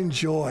pride and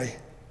joy.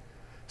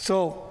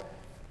 So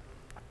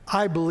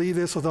I believe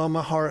this with all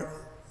my heart.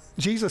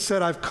 Jesus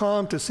said, I've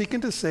come to seek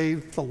and to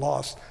save the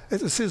lost.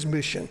 It's his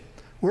mission.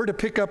 We're to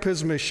pick up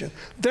his mission.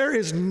 There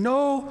is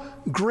no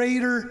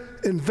greater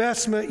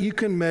investment you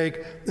can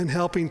make than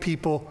helping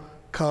people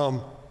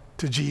come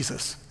to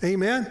Jesus.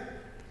 Amen?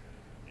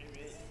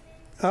 Amen.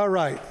 All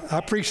right. I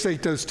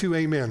appreciate those two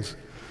amens.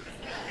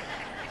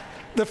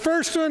 The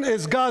first one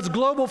is God's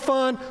global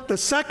fund. The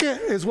second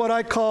is what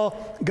I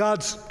call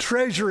God's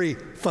treasury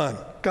fund.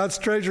 God's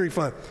treasury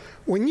fund.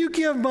 When you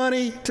give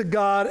money to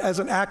God as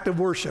an act of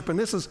worship, and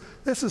this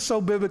is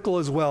so biblical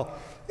as well.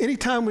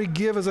 Anytime we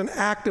give as an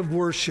act of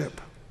worship,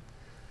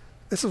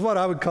 this is what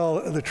I would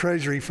call the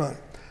treasury fund.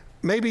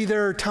 Maybe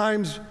there are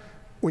times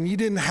when you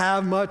didn't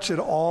have much at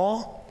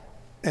all,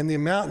 and the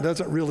amount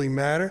doesn't really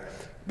matter,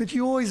 but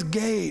you always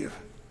gave.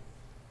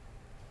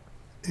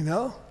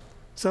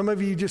 Some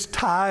of you just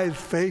tithe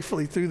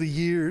faithfully through the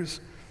years.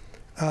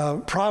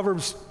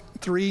 Proverbs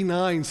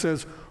 3:9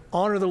 says,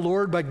 honor the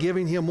Lord by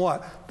giving him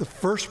what? The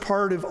first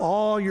part of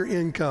all your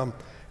income,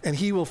 and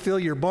he will fill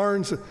your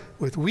barns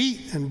with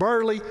wheat and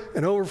barley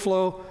and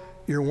overflow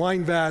your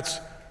wine vats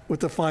with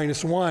the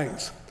finest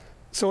wines.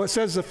 So it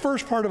says the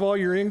first part of all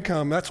your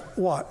income, that's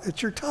what?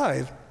 It's your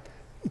tithe.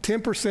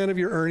 10% of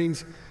your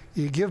earnings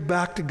you give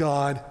back to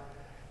God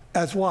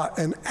as what?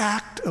 An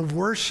act of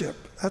worship.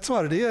 That's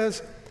what it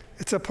is.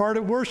 It's a part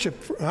of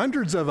worship. For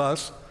hundreds of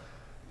us,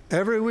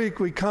 every week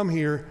we come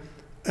here,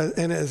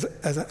 and as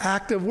an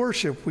act of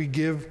worship, we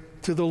give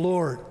to the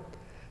Lord.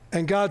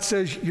 And God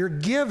says your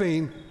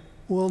giving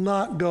will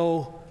not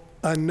go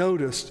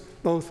unnoticed,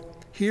 both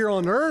here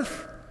on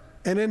earth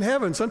and in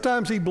heaven.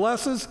 Sometimes he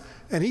blesses,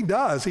 and he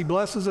does. He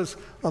blesses us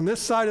on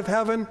this side of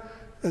heaven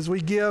as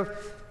we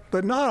give,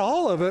 but not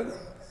all of it.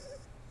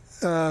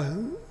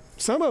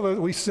 Some of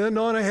it we send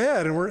on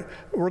ahead, and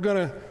we're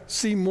going to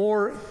see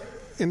more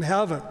in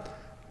heaven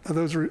of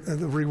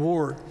the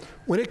reward.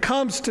 When it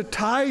comes to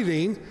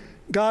tithing,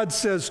 God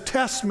says,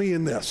 test me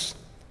in this.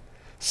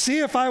 See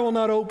if I will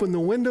not open the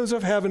windows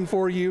of heaven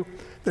for you.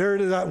 There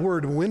it is, that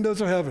word,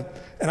 windows of heaven.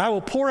 And I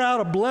will pour out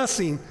a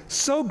blessing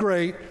so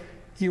great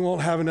you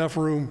won't have enough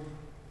room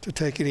to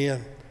take it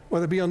in.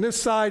 Whether it be on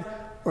this side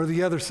or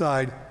the other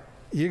side,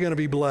 you're going to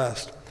be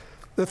blessed.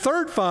 The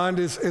third fund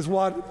is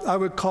what I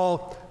would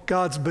call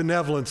God's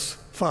benevolence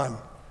fund.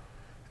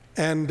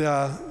 And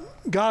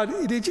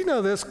God, did you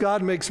know this?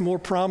 God makes more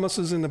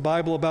promises in the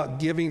Bible about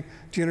giving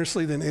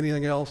generously than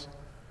anything else.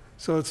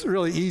 So it's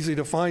really easy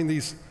to find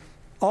these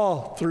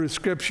all through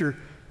Scripture.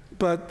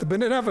 But the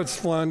benevolence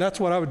fund, that's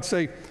what I would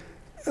say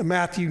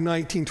Matthew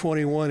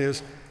 19:21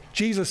 is.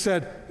 Jesus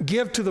said,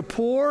 give to the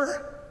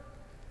poor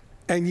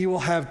and you will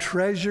have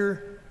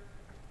treasure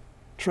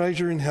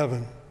in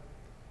heaven.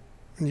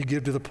 And you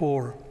give to the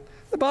poor.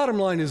 The bottom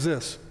line is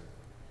this.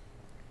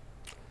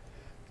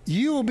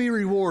 You will be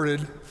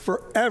rewarded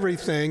for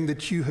everything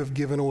that you have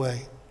given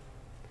away.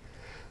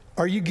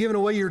 Are you giving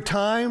away your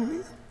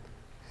time?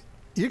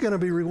 You're going to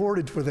be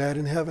rewarded for that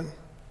in heaven.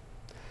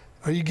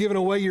 Are you giving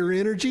away your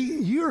energy?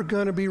 You're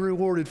going to be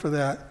rewarded for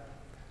that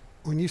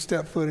when you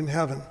step foot in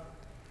heaven.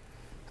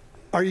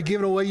 Are you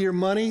giving away your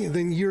money?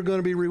 Then you're going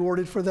to be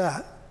rewarded for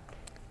that.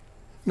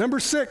 Number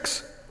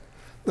 6,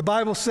 the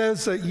Bible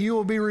says that you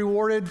will be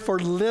rewarded for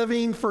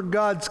living for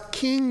God's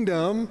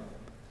kingdom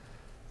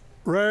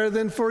rather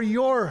than for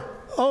your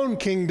own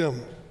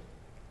kingdom.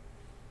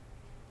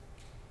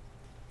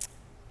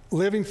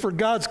 Living for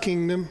God's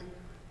kingdom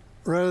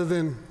rather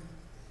than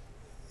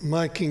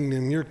my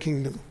kingdom, your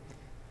kingdom.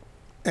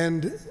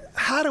 And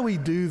how do we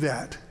do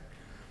that?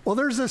 Well,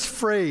 there's this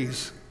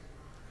phrase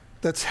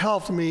that's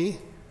helped me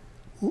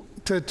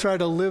to try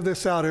to live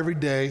this out every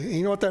day. And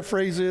you know what that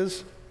phrase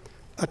is?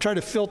 I try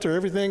to filter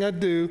everything I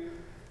do,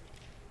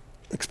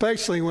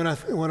 especially when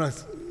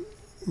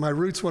my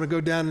roots want to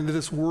go down into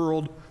this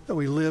world that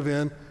we live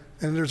in,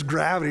 and there's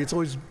gravity.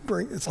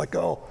 It's like,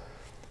 oh.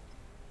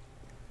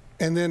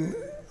 And then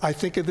I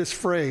think of this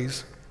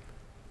phrase,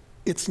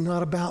 it's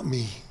not about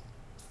me.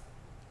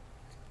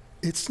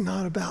 It's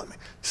not about me.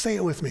 Say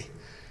it with me.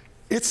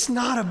 It's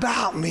not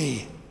about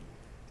me.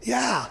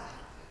 Yeah.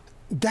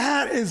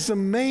 That is the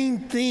main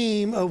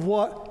theme of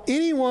what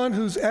anyone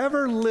who's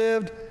ever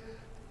lived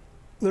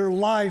their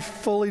life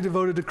fully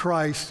devoted to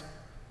Christ,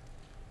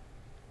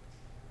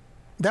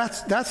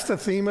 that's the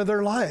theme of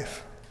their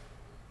life.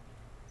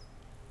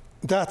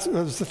 That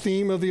was the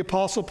theme of the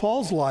Apostle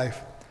Paul's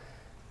life.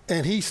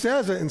 And he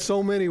says it in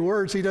so many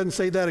words. He doesn't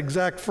say that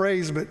exact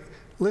phrase, but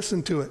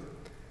listen to it.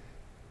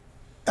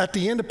 At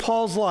the end of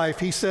Paul's life,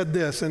 he said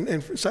this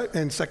in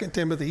 2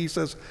 Timothy. He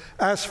says,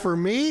 as for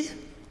me,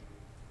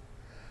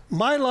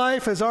 My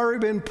life has already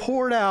been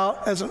poured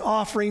out as an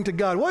offering to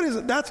God. What is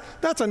it?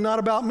 That's a not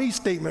about me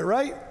statement,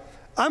 right?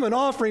 I'm an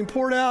offering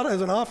poured out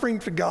as an offering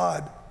to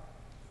God.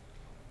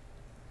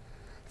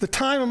 The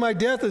time of my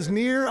death is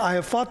near. I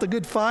have fought the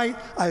good fight.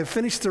 I have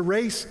finished the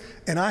race,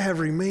 and I have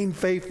remained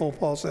faithful,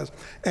 Paul says.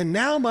 And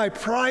now my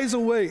prize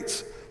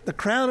awaits, the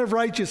crown of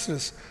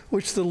righteousness,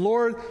 which the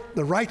Lord,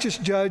 the righteous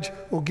judge,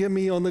 will give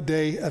me on the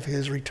day of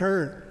his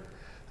return.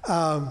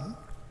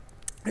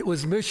 It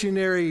was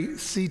missionary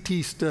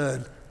C.T.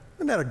 Studd.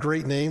 Isn't that a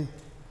great name?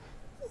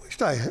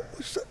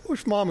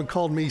 Wish Mom had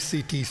called me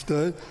C.T.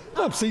 Studd.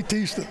 I'm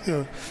C.T. Studd.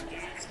 You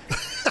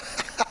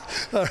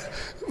know.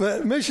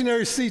 But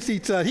missionary C.T.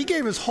 Studd, he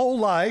gave his whole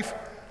life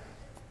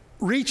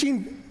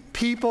reaching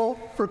people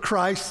for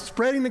Christ,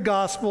 spreading the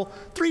gospel,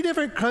 3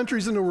 different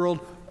countries in the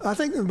world. I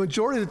think the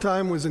majority of the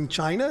time was in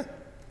China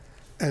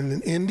and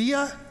in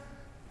India,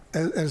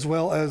 as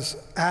well as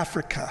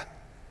Africa.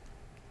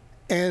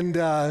 And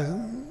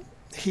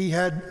he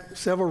had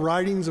several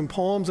writings and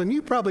poems, and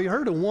you probably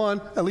heard of one,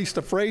 at least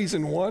a phrase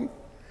in one.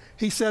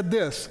 He said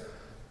this: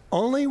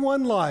 only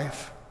one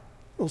life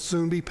will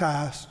soon be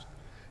passed,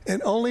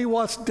 and only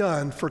what's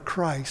done for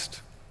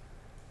Christ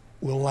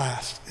will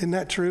last. Isn't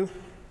that true?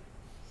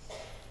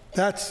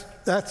 That's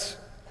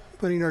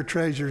putting our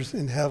treasures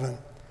in heaven.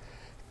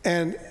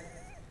 And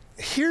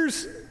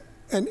here's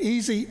an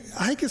easy,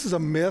 I think this is a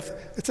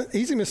myth. It's an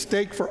easy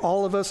mistake for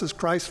all of us as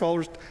Christ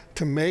followers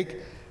to make.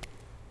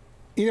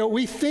 You know,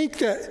 we think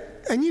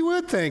that, and you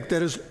would think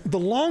that as the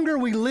longer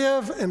we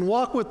live and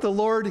walk with the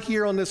Lord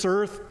here on this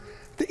earth,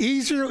 the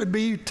easier it would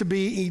be to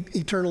be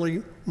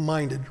eternally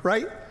minded,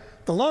 right?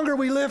 The longer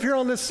we live here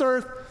on this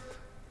earth,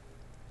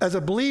 as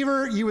a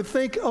believer, you would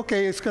think,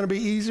 okay, it's going to be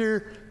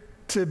easier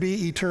to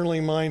be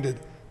eternally minded.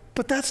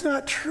 But that's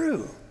not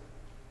true.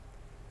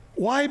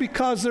 Why?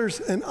 Because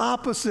there's an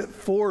opposite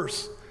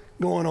force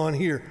going on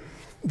here.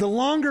 The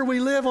longer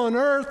we live on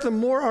earth, the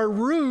more our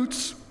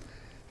roots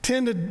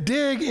tend to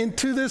dig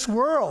into this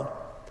world.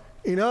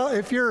 You know,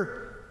 if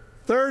you're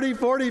 30,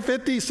 40,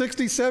 50,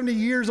 60, 70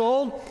 years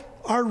old,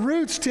 our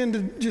roots tend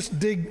to just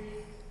dig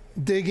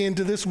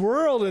into this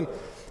world,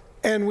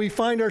 and we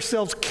find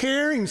ourselves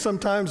caring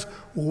sometimes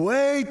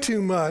way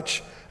too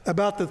much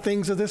about the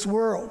things of this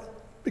world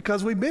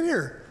because we've been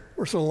here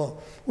for so long.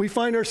 We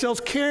find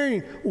ourselves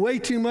caring way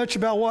too much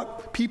about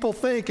what people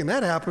think, and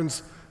that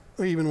happens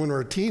even when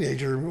we're a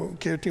teenager. We don't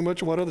care too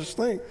much what others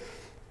think,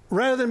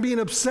 rather than being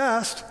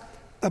obsessed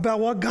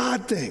about what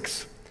God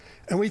thinks.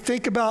 And we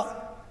think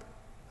about,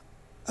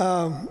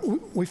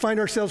 we find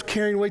ourselves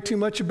caring way too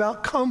much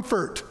about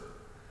comfort.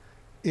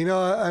 You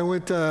know, I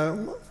went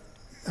on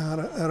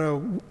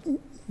a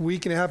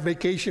week and a half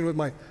vacation with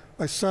my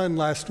son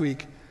last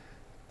week.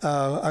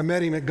 I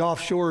met him at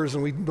Gulf Shores,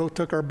 and we both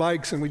took our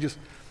bikes, and we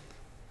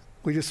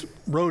just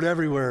rode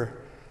everywhere.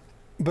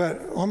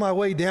 But on my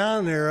way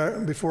down there,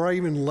 before I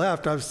even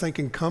left, I was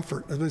thinking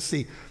comfort. Let's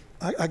see,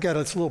 I got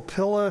this little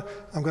pillow.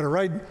 I'm going to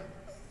ride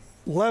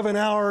 11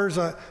 hours.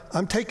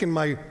 I'm taking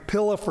my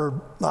pillow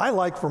for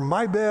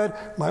my bed,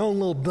 my own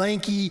little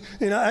blankie.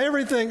 You know,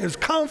 everything is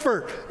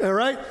comfort, all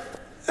right?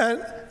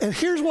 And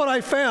here's what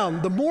I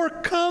found. The more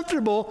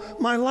comfortable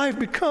my life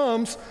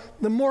becomes,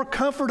 the more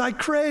comfort I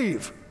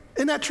crave.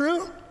 Isn't that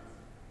true?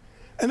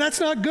 And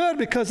that's not good,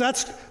 because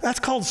that's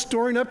called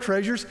storing up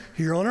treasures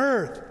here on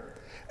earth.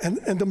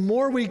 And the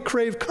more we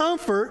crave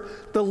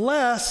comfort, the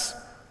less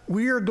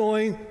we are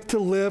going to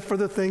live for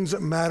the things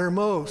that matter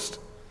most.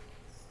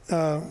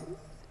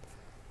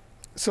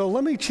 So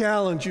let me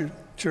challenge you,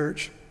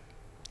 church.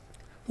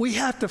 We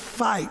have to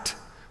fight.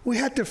 We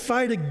have to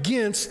fight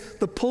against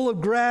the pull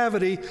of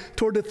gravity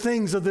toward the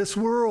things of this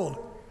world.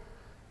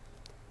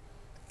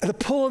 And the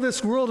pull of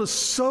this world is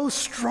so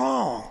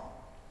strong,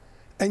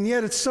 and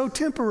yet it's so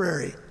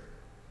temporary.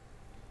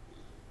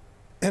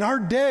 And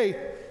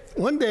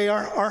one day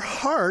our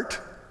heart,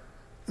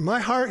 my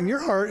heart and your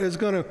heart, is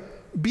going to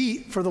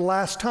beat for the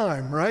last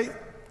time, right?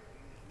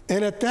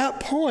 And at that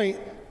point,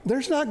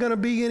 there's not going to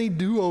be any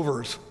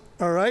do-overs,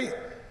 all right?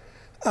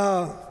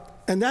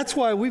 And that's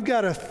why we've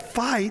got to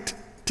fight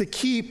to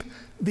keep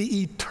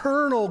the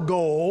eternal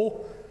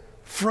goal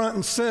front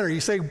and center.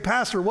 You say,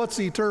 Pastor, what's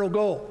the eternal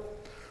goal?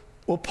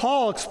 Well,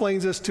 Paul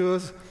explains this to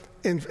us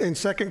in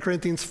 2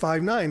 Corinthians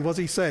 5:9. What does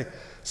he say?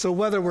 So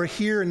whether we're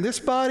here in this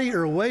body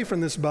or away from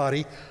this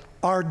body,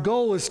 our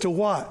goal is to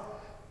what?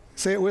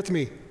 Say it with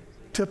me.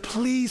 To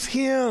please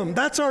him.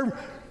 That's our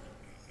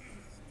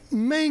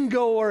main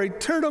goal, our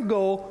eternal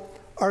goal.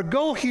 Our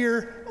goal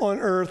here on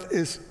earth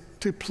is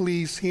to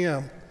please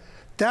him.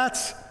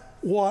 That's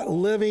what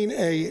living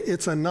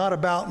it's a not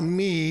about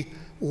me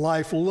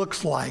life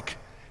looks like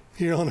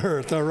here on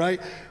earth, all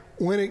right?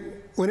 When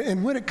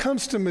it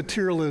comes to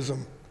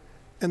materialism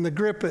and the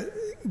grip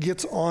it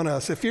gets on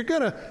us, if you're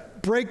going to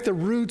break the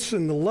roots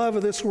and the love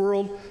of this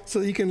world so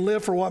that you can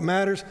live for what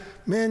matters,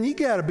 man, you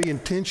got to be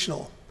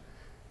intentional.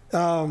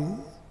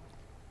 And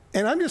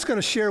I'm just going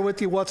to share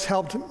with you what's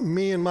helped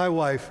me and my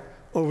wife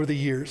over the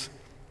years.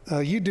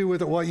 You do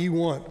with it what you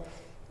want.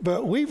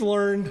 But we've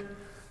learned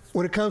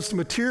when it comes to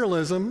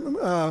materialism,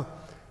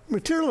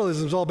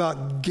 Materialism is all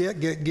about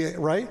get,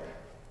 right?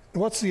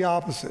 And what's the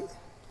opposite?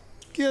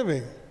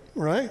 Giving,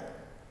 right?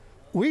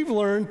 We've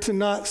learned to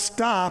not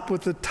stop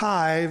with the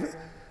tithe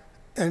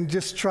and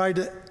just try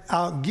to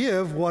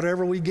outgive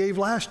whatever we gave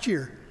last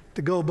year,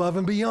 to go above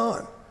and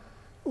beyond.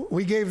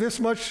 We gave this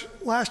much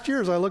last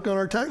year. As I look on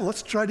our tithe,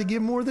 let's try to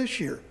give more this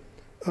year,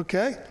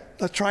 okay?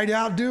 Let's try to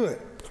outdo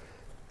it.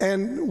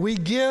 And we've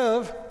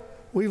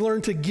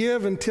learned to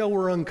give until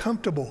we're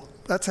uncomfortable.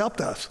 That's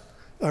helped us,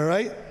 all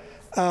right?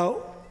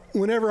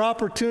 Whenever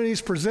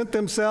opportunities present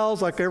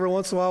themselves, like every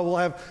once in a while we'll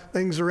have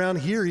things around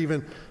here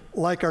even,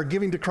 like our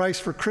Giving to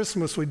Christ for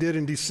Christmas we did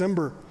in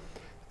December.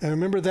 And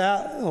remember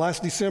that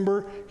last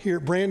December here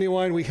at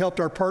Brandywine, we helped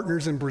our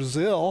partners in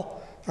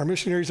Brazil, our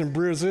missionaries in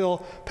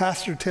Brazil,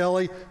 Pastor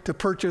Telly, to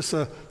purchase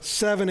a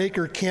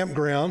 7-acre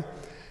campground.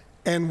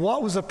 And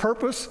what was the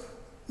purpose?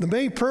 The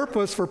main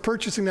purpose for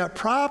purchasing that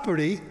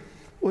property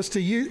was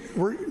they're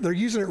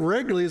using it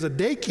regularly as a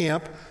day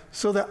camp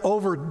so that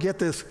get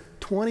this,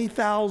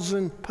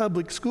 20,000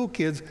 public school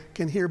kids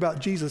can hear about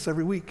Jesus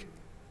every week.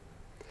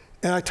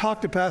 And I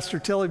talked to Pastor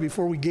Telly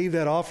before we gave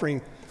that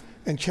offering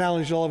and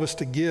challenged all of us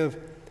to give.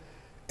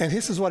 And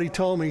this is what he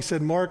told me. He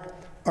said, Mark,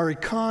 our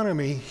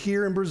economy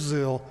here in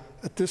Brazil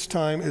at this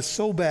time is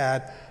so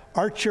bad,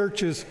 our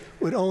churches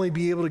would only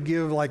be able to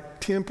give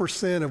like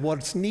 10% of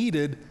what's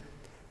needed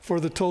for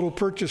the total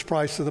purchase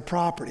price of the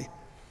property.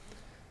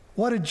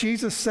 What did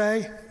Jesus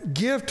say?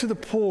 Give to the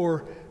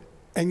poor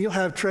and you'll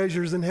have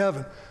treasures in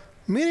heaven.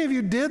 Many of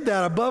you did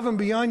that above and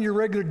beyond your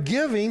regular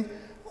giving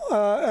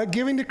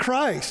to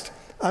Christ.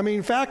 I mean,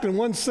 in fact, in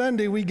one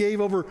Sunday, we gave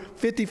over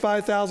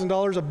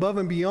 $55,000 above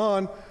and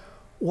beyond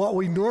what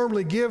we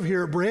normally give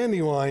here at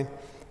Brandywine.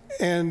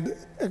 And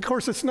of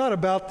course, it's not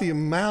about the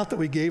amount that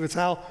we gave, it's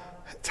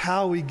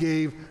how we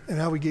gave and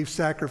how we gave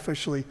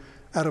sacrificially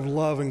out of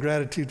love and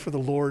gratitude for the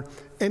Lord.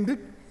 And to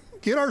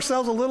get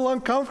ourselves a little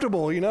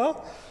uncomfortable,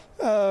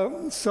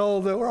 so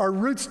that our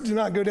roots do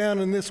not go down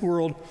in this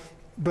world,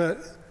 but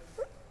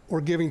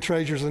we're giving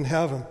treasures in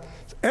heaven.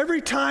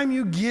 Every time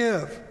you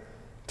give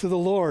to the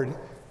Lord,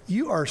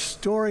 you are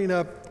storing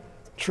up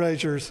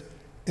treasures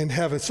in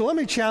heaven. So let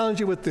me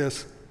challenge you with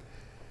this.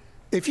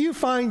 If you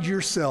find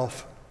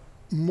yourself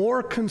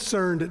more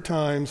concerned at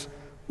times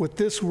with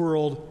this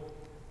world,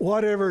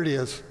 whatever it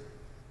is,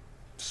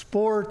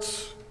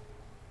 sports,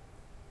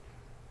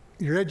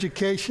 your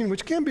education,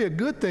 which can be a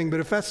good thing,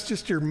 but if that's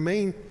just your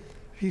main,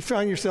 if you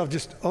find yourself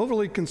just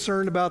overly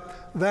concerned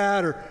about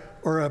that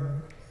or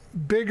a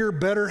bigger,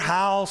 better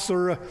house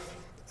or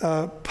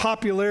a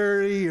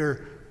popularity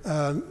or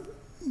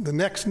the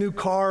next new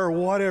car or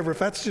whatever, if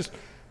that's just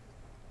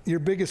your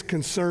biggest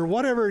concern,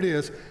 whatever it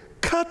is,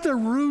 cut the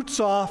roots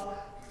off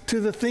to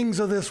the things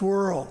of this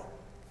world.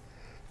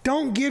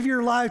 Don't give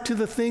your life to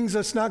the things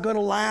that's not going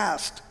to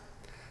last,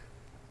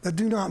 that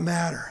do not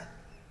matter.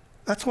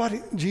 That's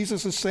what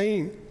Jesus is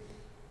saying.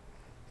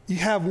 You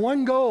have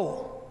one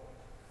goal.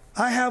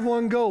 I have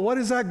one goal. What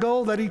is that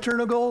goal, that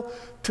eternal goal?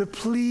 To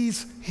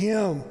please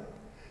Him.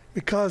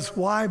 Because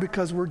why?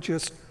 Because we're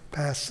just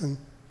passing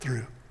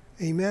through.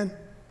 Amen?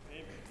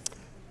 Amen.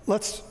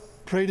 Let's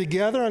pray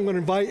together. I'm going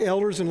to invite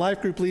elders and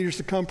life group leaders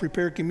to come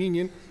prepare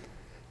communion.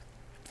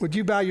 Would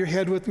you bow your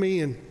head with me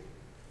and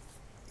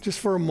just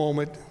for a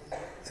moment,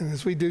 and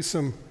as we do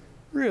some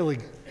really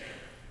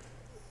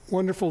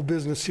wonderful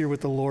business here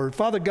with the Lord.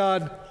 Father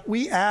God,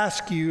 we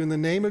ask you in the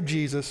name of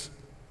Jesus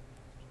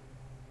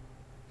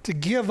to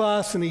give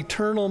us an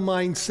eternal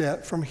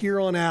mindset from here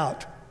on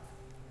out.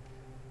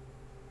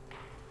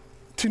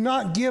 To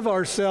not give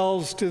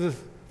ourselves to the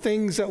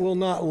things that will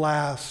not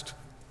last,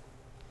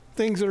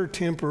 things that are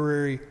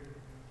temporary,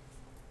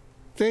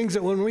 things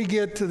that when we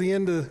get to the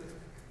end of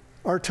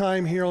our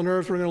time here on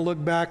earth, we're going to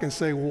look back and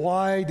say,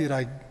 why did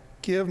I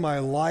give my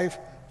life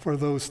for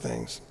those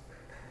things?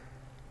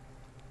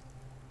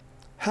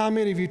 How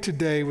many of you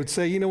today would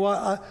say, you know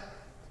what,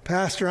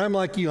 Pastor, I'm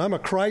like you. I'm a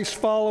Christ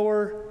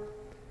follower,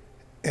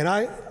 and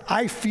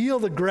I feel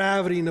the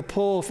gravity and the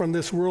pull from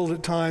this world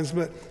at times,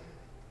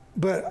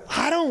 but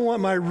I don't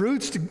want my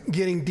roots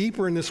getting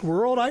deeper in this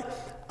world.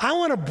 I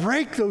want to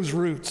break those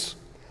roots.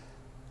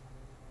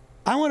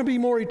 I want to be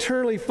more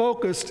eternally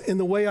focused in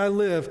the way I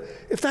live.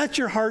 If that's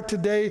your heart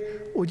today,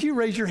 would you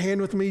raise your hand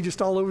with me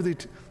just all over the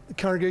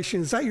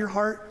congregation? Is that your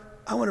heart?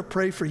 I want to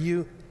pray for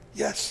you.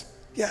 Yes,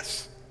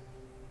 yes.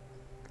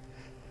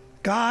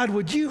 God,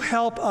 would you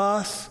help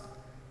us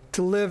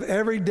to live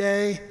every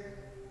day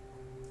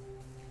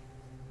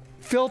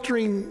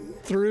filtering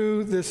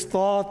through this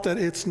thought that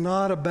it's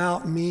not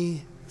about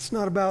me, it's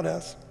not about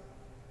us.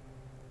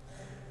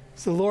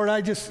 So Lord,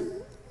 I just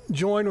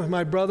join with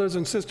my brothers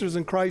and sisters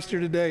in Christ here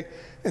today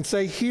and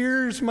say,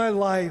 here's my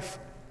life,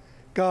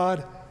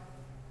 God,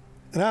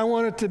 and I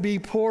want it to be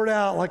poured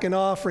out like an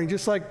offering,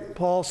 just like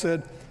Paul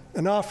said,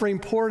 an offering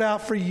poured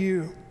out for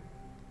you.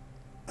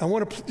 I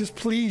want to just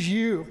please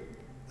you.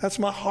 That's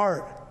my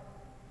heart.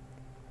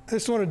 I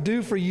just want to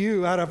do for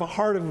you out of a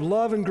heart of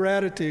love and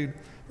gratitude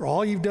for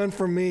all you've done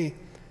for me.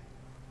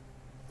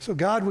 So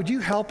God, would you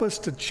help us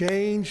to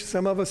change?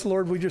 Some of us,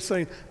 Lord, we're just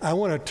saying, I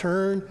want to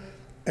turn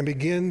and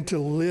begin to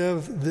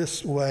live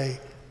this way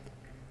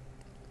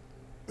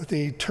with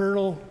the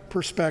eternal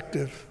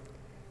perspective,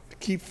 to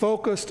keep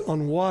focused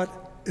on what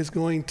is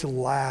going to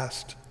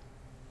last.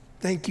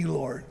 Thank you,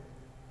 Lord.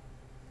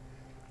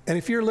 And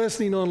if you're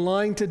listening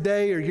online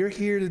today or you're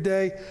here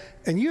today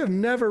and you have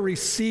never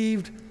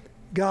received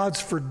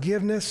God's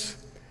forgiveness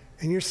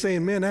and you're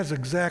saying, man, that's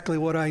exactly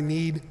what I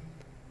need,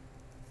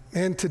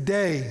 and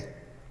today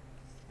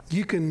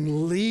you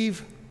can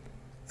leave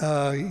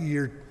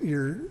your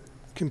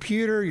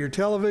computer, your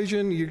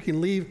television, you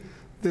can leave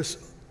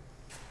this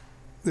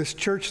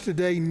church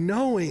today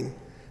knowing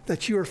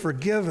that you are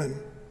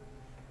forgiven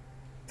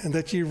and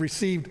that you've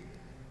received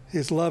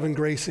His love and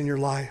grace in your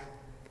life.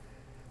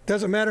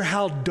 Doesn't matter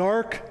how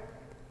dark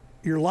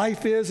your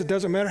life is. It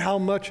doesn't matter how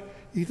much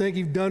you think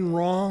you've done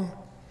wrong.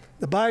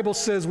 The Bible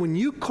says when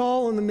you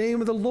call on the name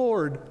of the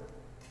Lord,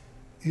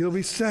 you'll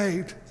be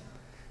saved.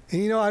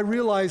 And you know, I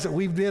realize that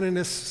we've been in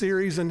this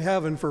series in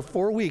heaven for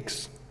 4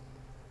 weeks.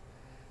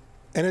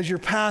 And as your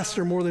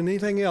pastor, more than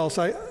anything else,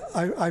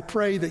 I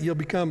pray that you'll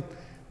become,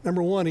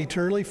 number one,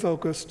 eternally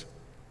focused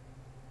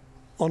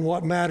on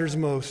what matters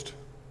most.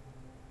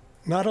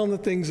 Not on the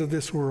things of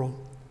this world,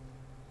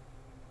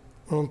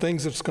 but on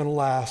things that's going to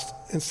last.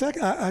 And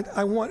second,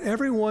 I want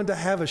everyone to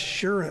have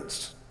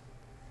assurance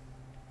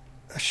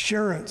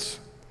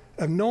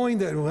of knowing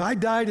that when I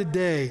die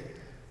today,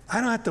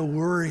 I don't have to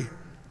worry.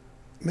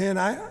 Man,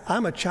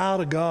 I'm a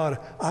child of God.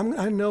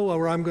 I know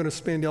where I'm going to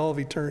spend all of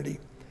eternity.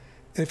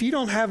 And if you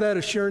don't have that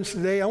assurance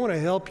today, I want to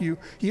help you.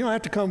 You don't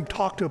have to come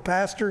talk to a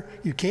pastor.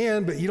 You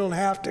can, but you don't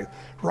have to.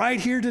 Right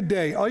here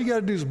today, all you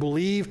got to do is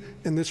believe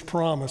in this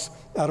promise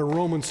out of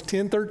Romans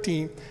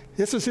 10:13.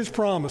 This is His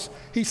promise.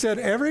 He said,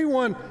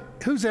 everyone,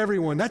 who's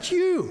everyone? That's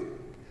you.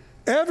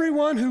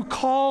 Everyone who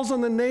calls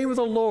on the name of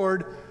the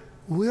Lord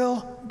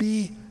will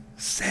be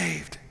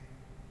saved.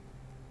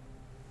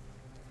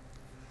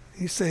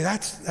 You say,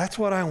 that's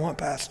what I want,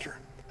 Pastor.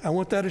 I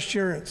want that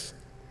assurance.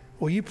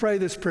 Will you pray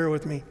this prayer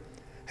with me?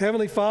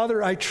 Heavenly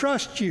Father, I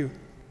trust you.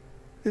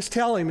 Just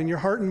tell Him in your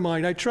heart and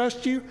mind, I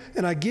trust you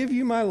and I give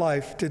you my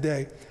life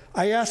today.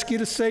 I ask you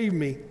to save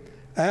me.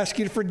 I ask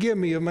you to forgive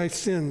me of my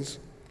sins.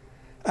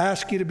 I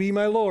ask you to be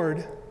my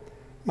Lord,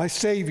 my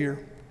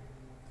Savior.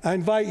 I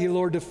invite you,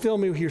 Lord, to fill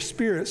me with your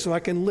Spirit so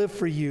I can live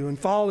for you and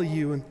follow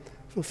you and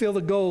fulfill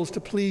the goals to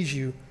please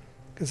you,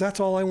 because that's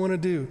all I want to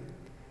do.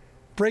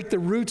 Break the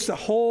roots that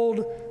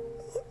hold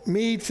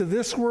me to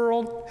this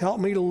world.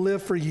 Help me to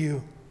live for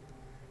you.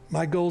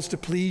 My goal is to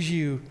please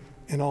you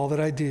in all that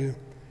I do.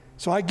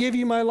 So I give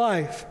you my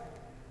life.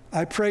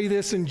 I pray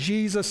this in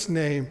Jesus'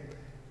 name.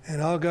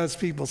 And all God's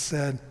people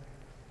said,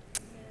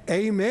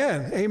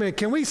 amen. Amen.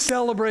 Can we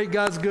celebrate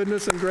God's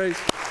goodness and grace?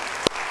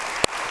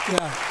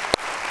 Yeah.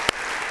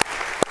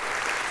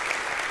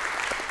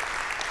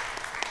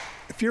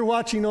 If you're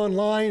watching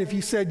online, if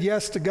you said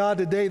yes to God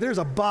today, there's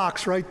a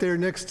box right there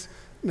next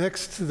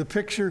to the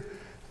picture.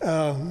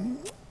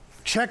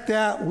 Check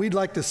that. We'd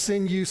like to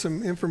send you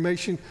some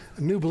information,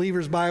 a New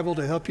Believer's Bible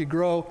to help you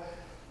grow.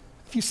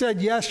 If you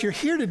said yes, you're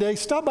here today,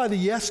 stop by the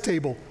yes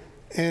table.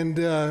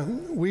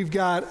 And we've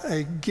got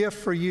a gift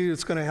for you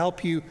that's going to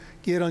help you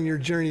get on your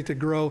journey to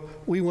grow.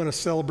 We want to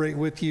celebrate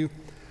with you.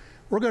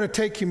 We're going to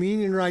take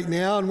communion right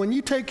now. And when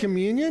you take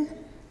communion,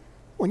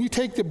 when you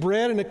take the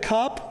bread and the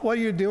cup, what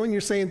are you doing?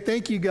 You're saying,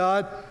 thank you,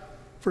 God,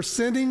 for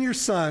sending your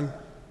Son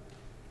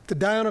to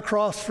die on a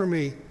cross for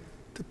me,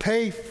 to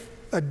pay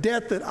a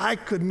debt that I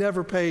could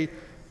never pay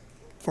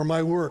for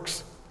my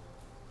works.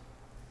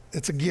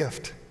 It's a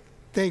gift.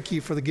 Thank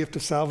you for the gift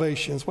of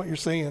salvation, is what you're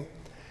saying.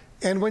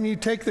 And when you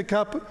take the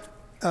cup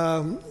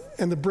and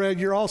the bread,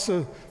 you're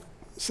also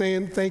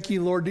saying, thank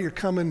you, Lord, that you're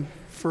coming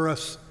for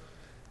us.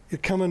 You're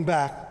coming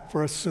back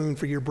for us soon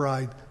for your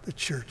bride, the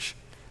church.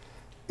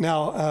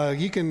 Now,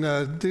 you can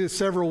do it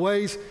several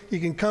ways. You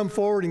can come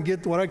forward and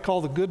get what I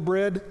call the good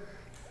bread,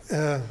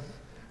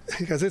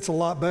 because it's a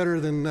lot better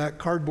than that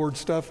cardboard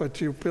stuff that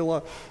you peel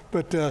up.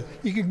 But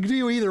you can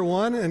do either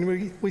one,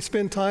 and we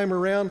spend time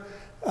around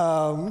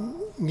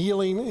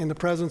kneeling in the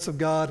presence of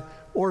God.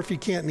 Or if you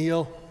can't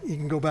kneel, you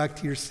can go back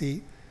to your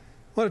seat.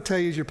 I want to tell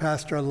you as your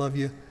pastor, I love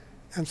you.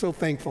 I'm so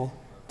thankful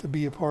to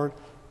be a part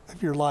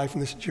of your life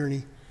in this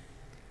journey.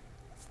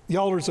 The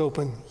altar's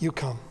open. You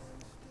come.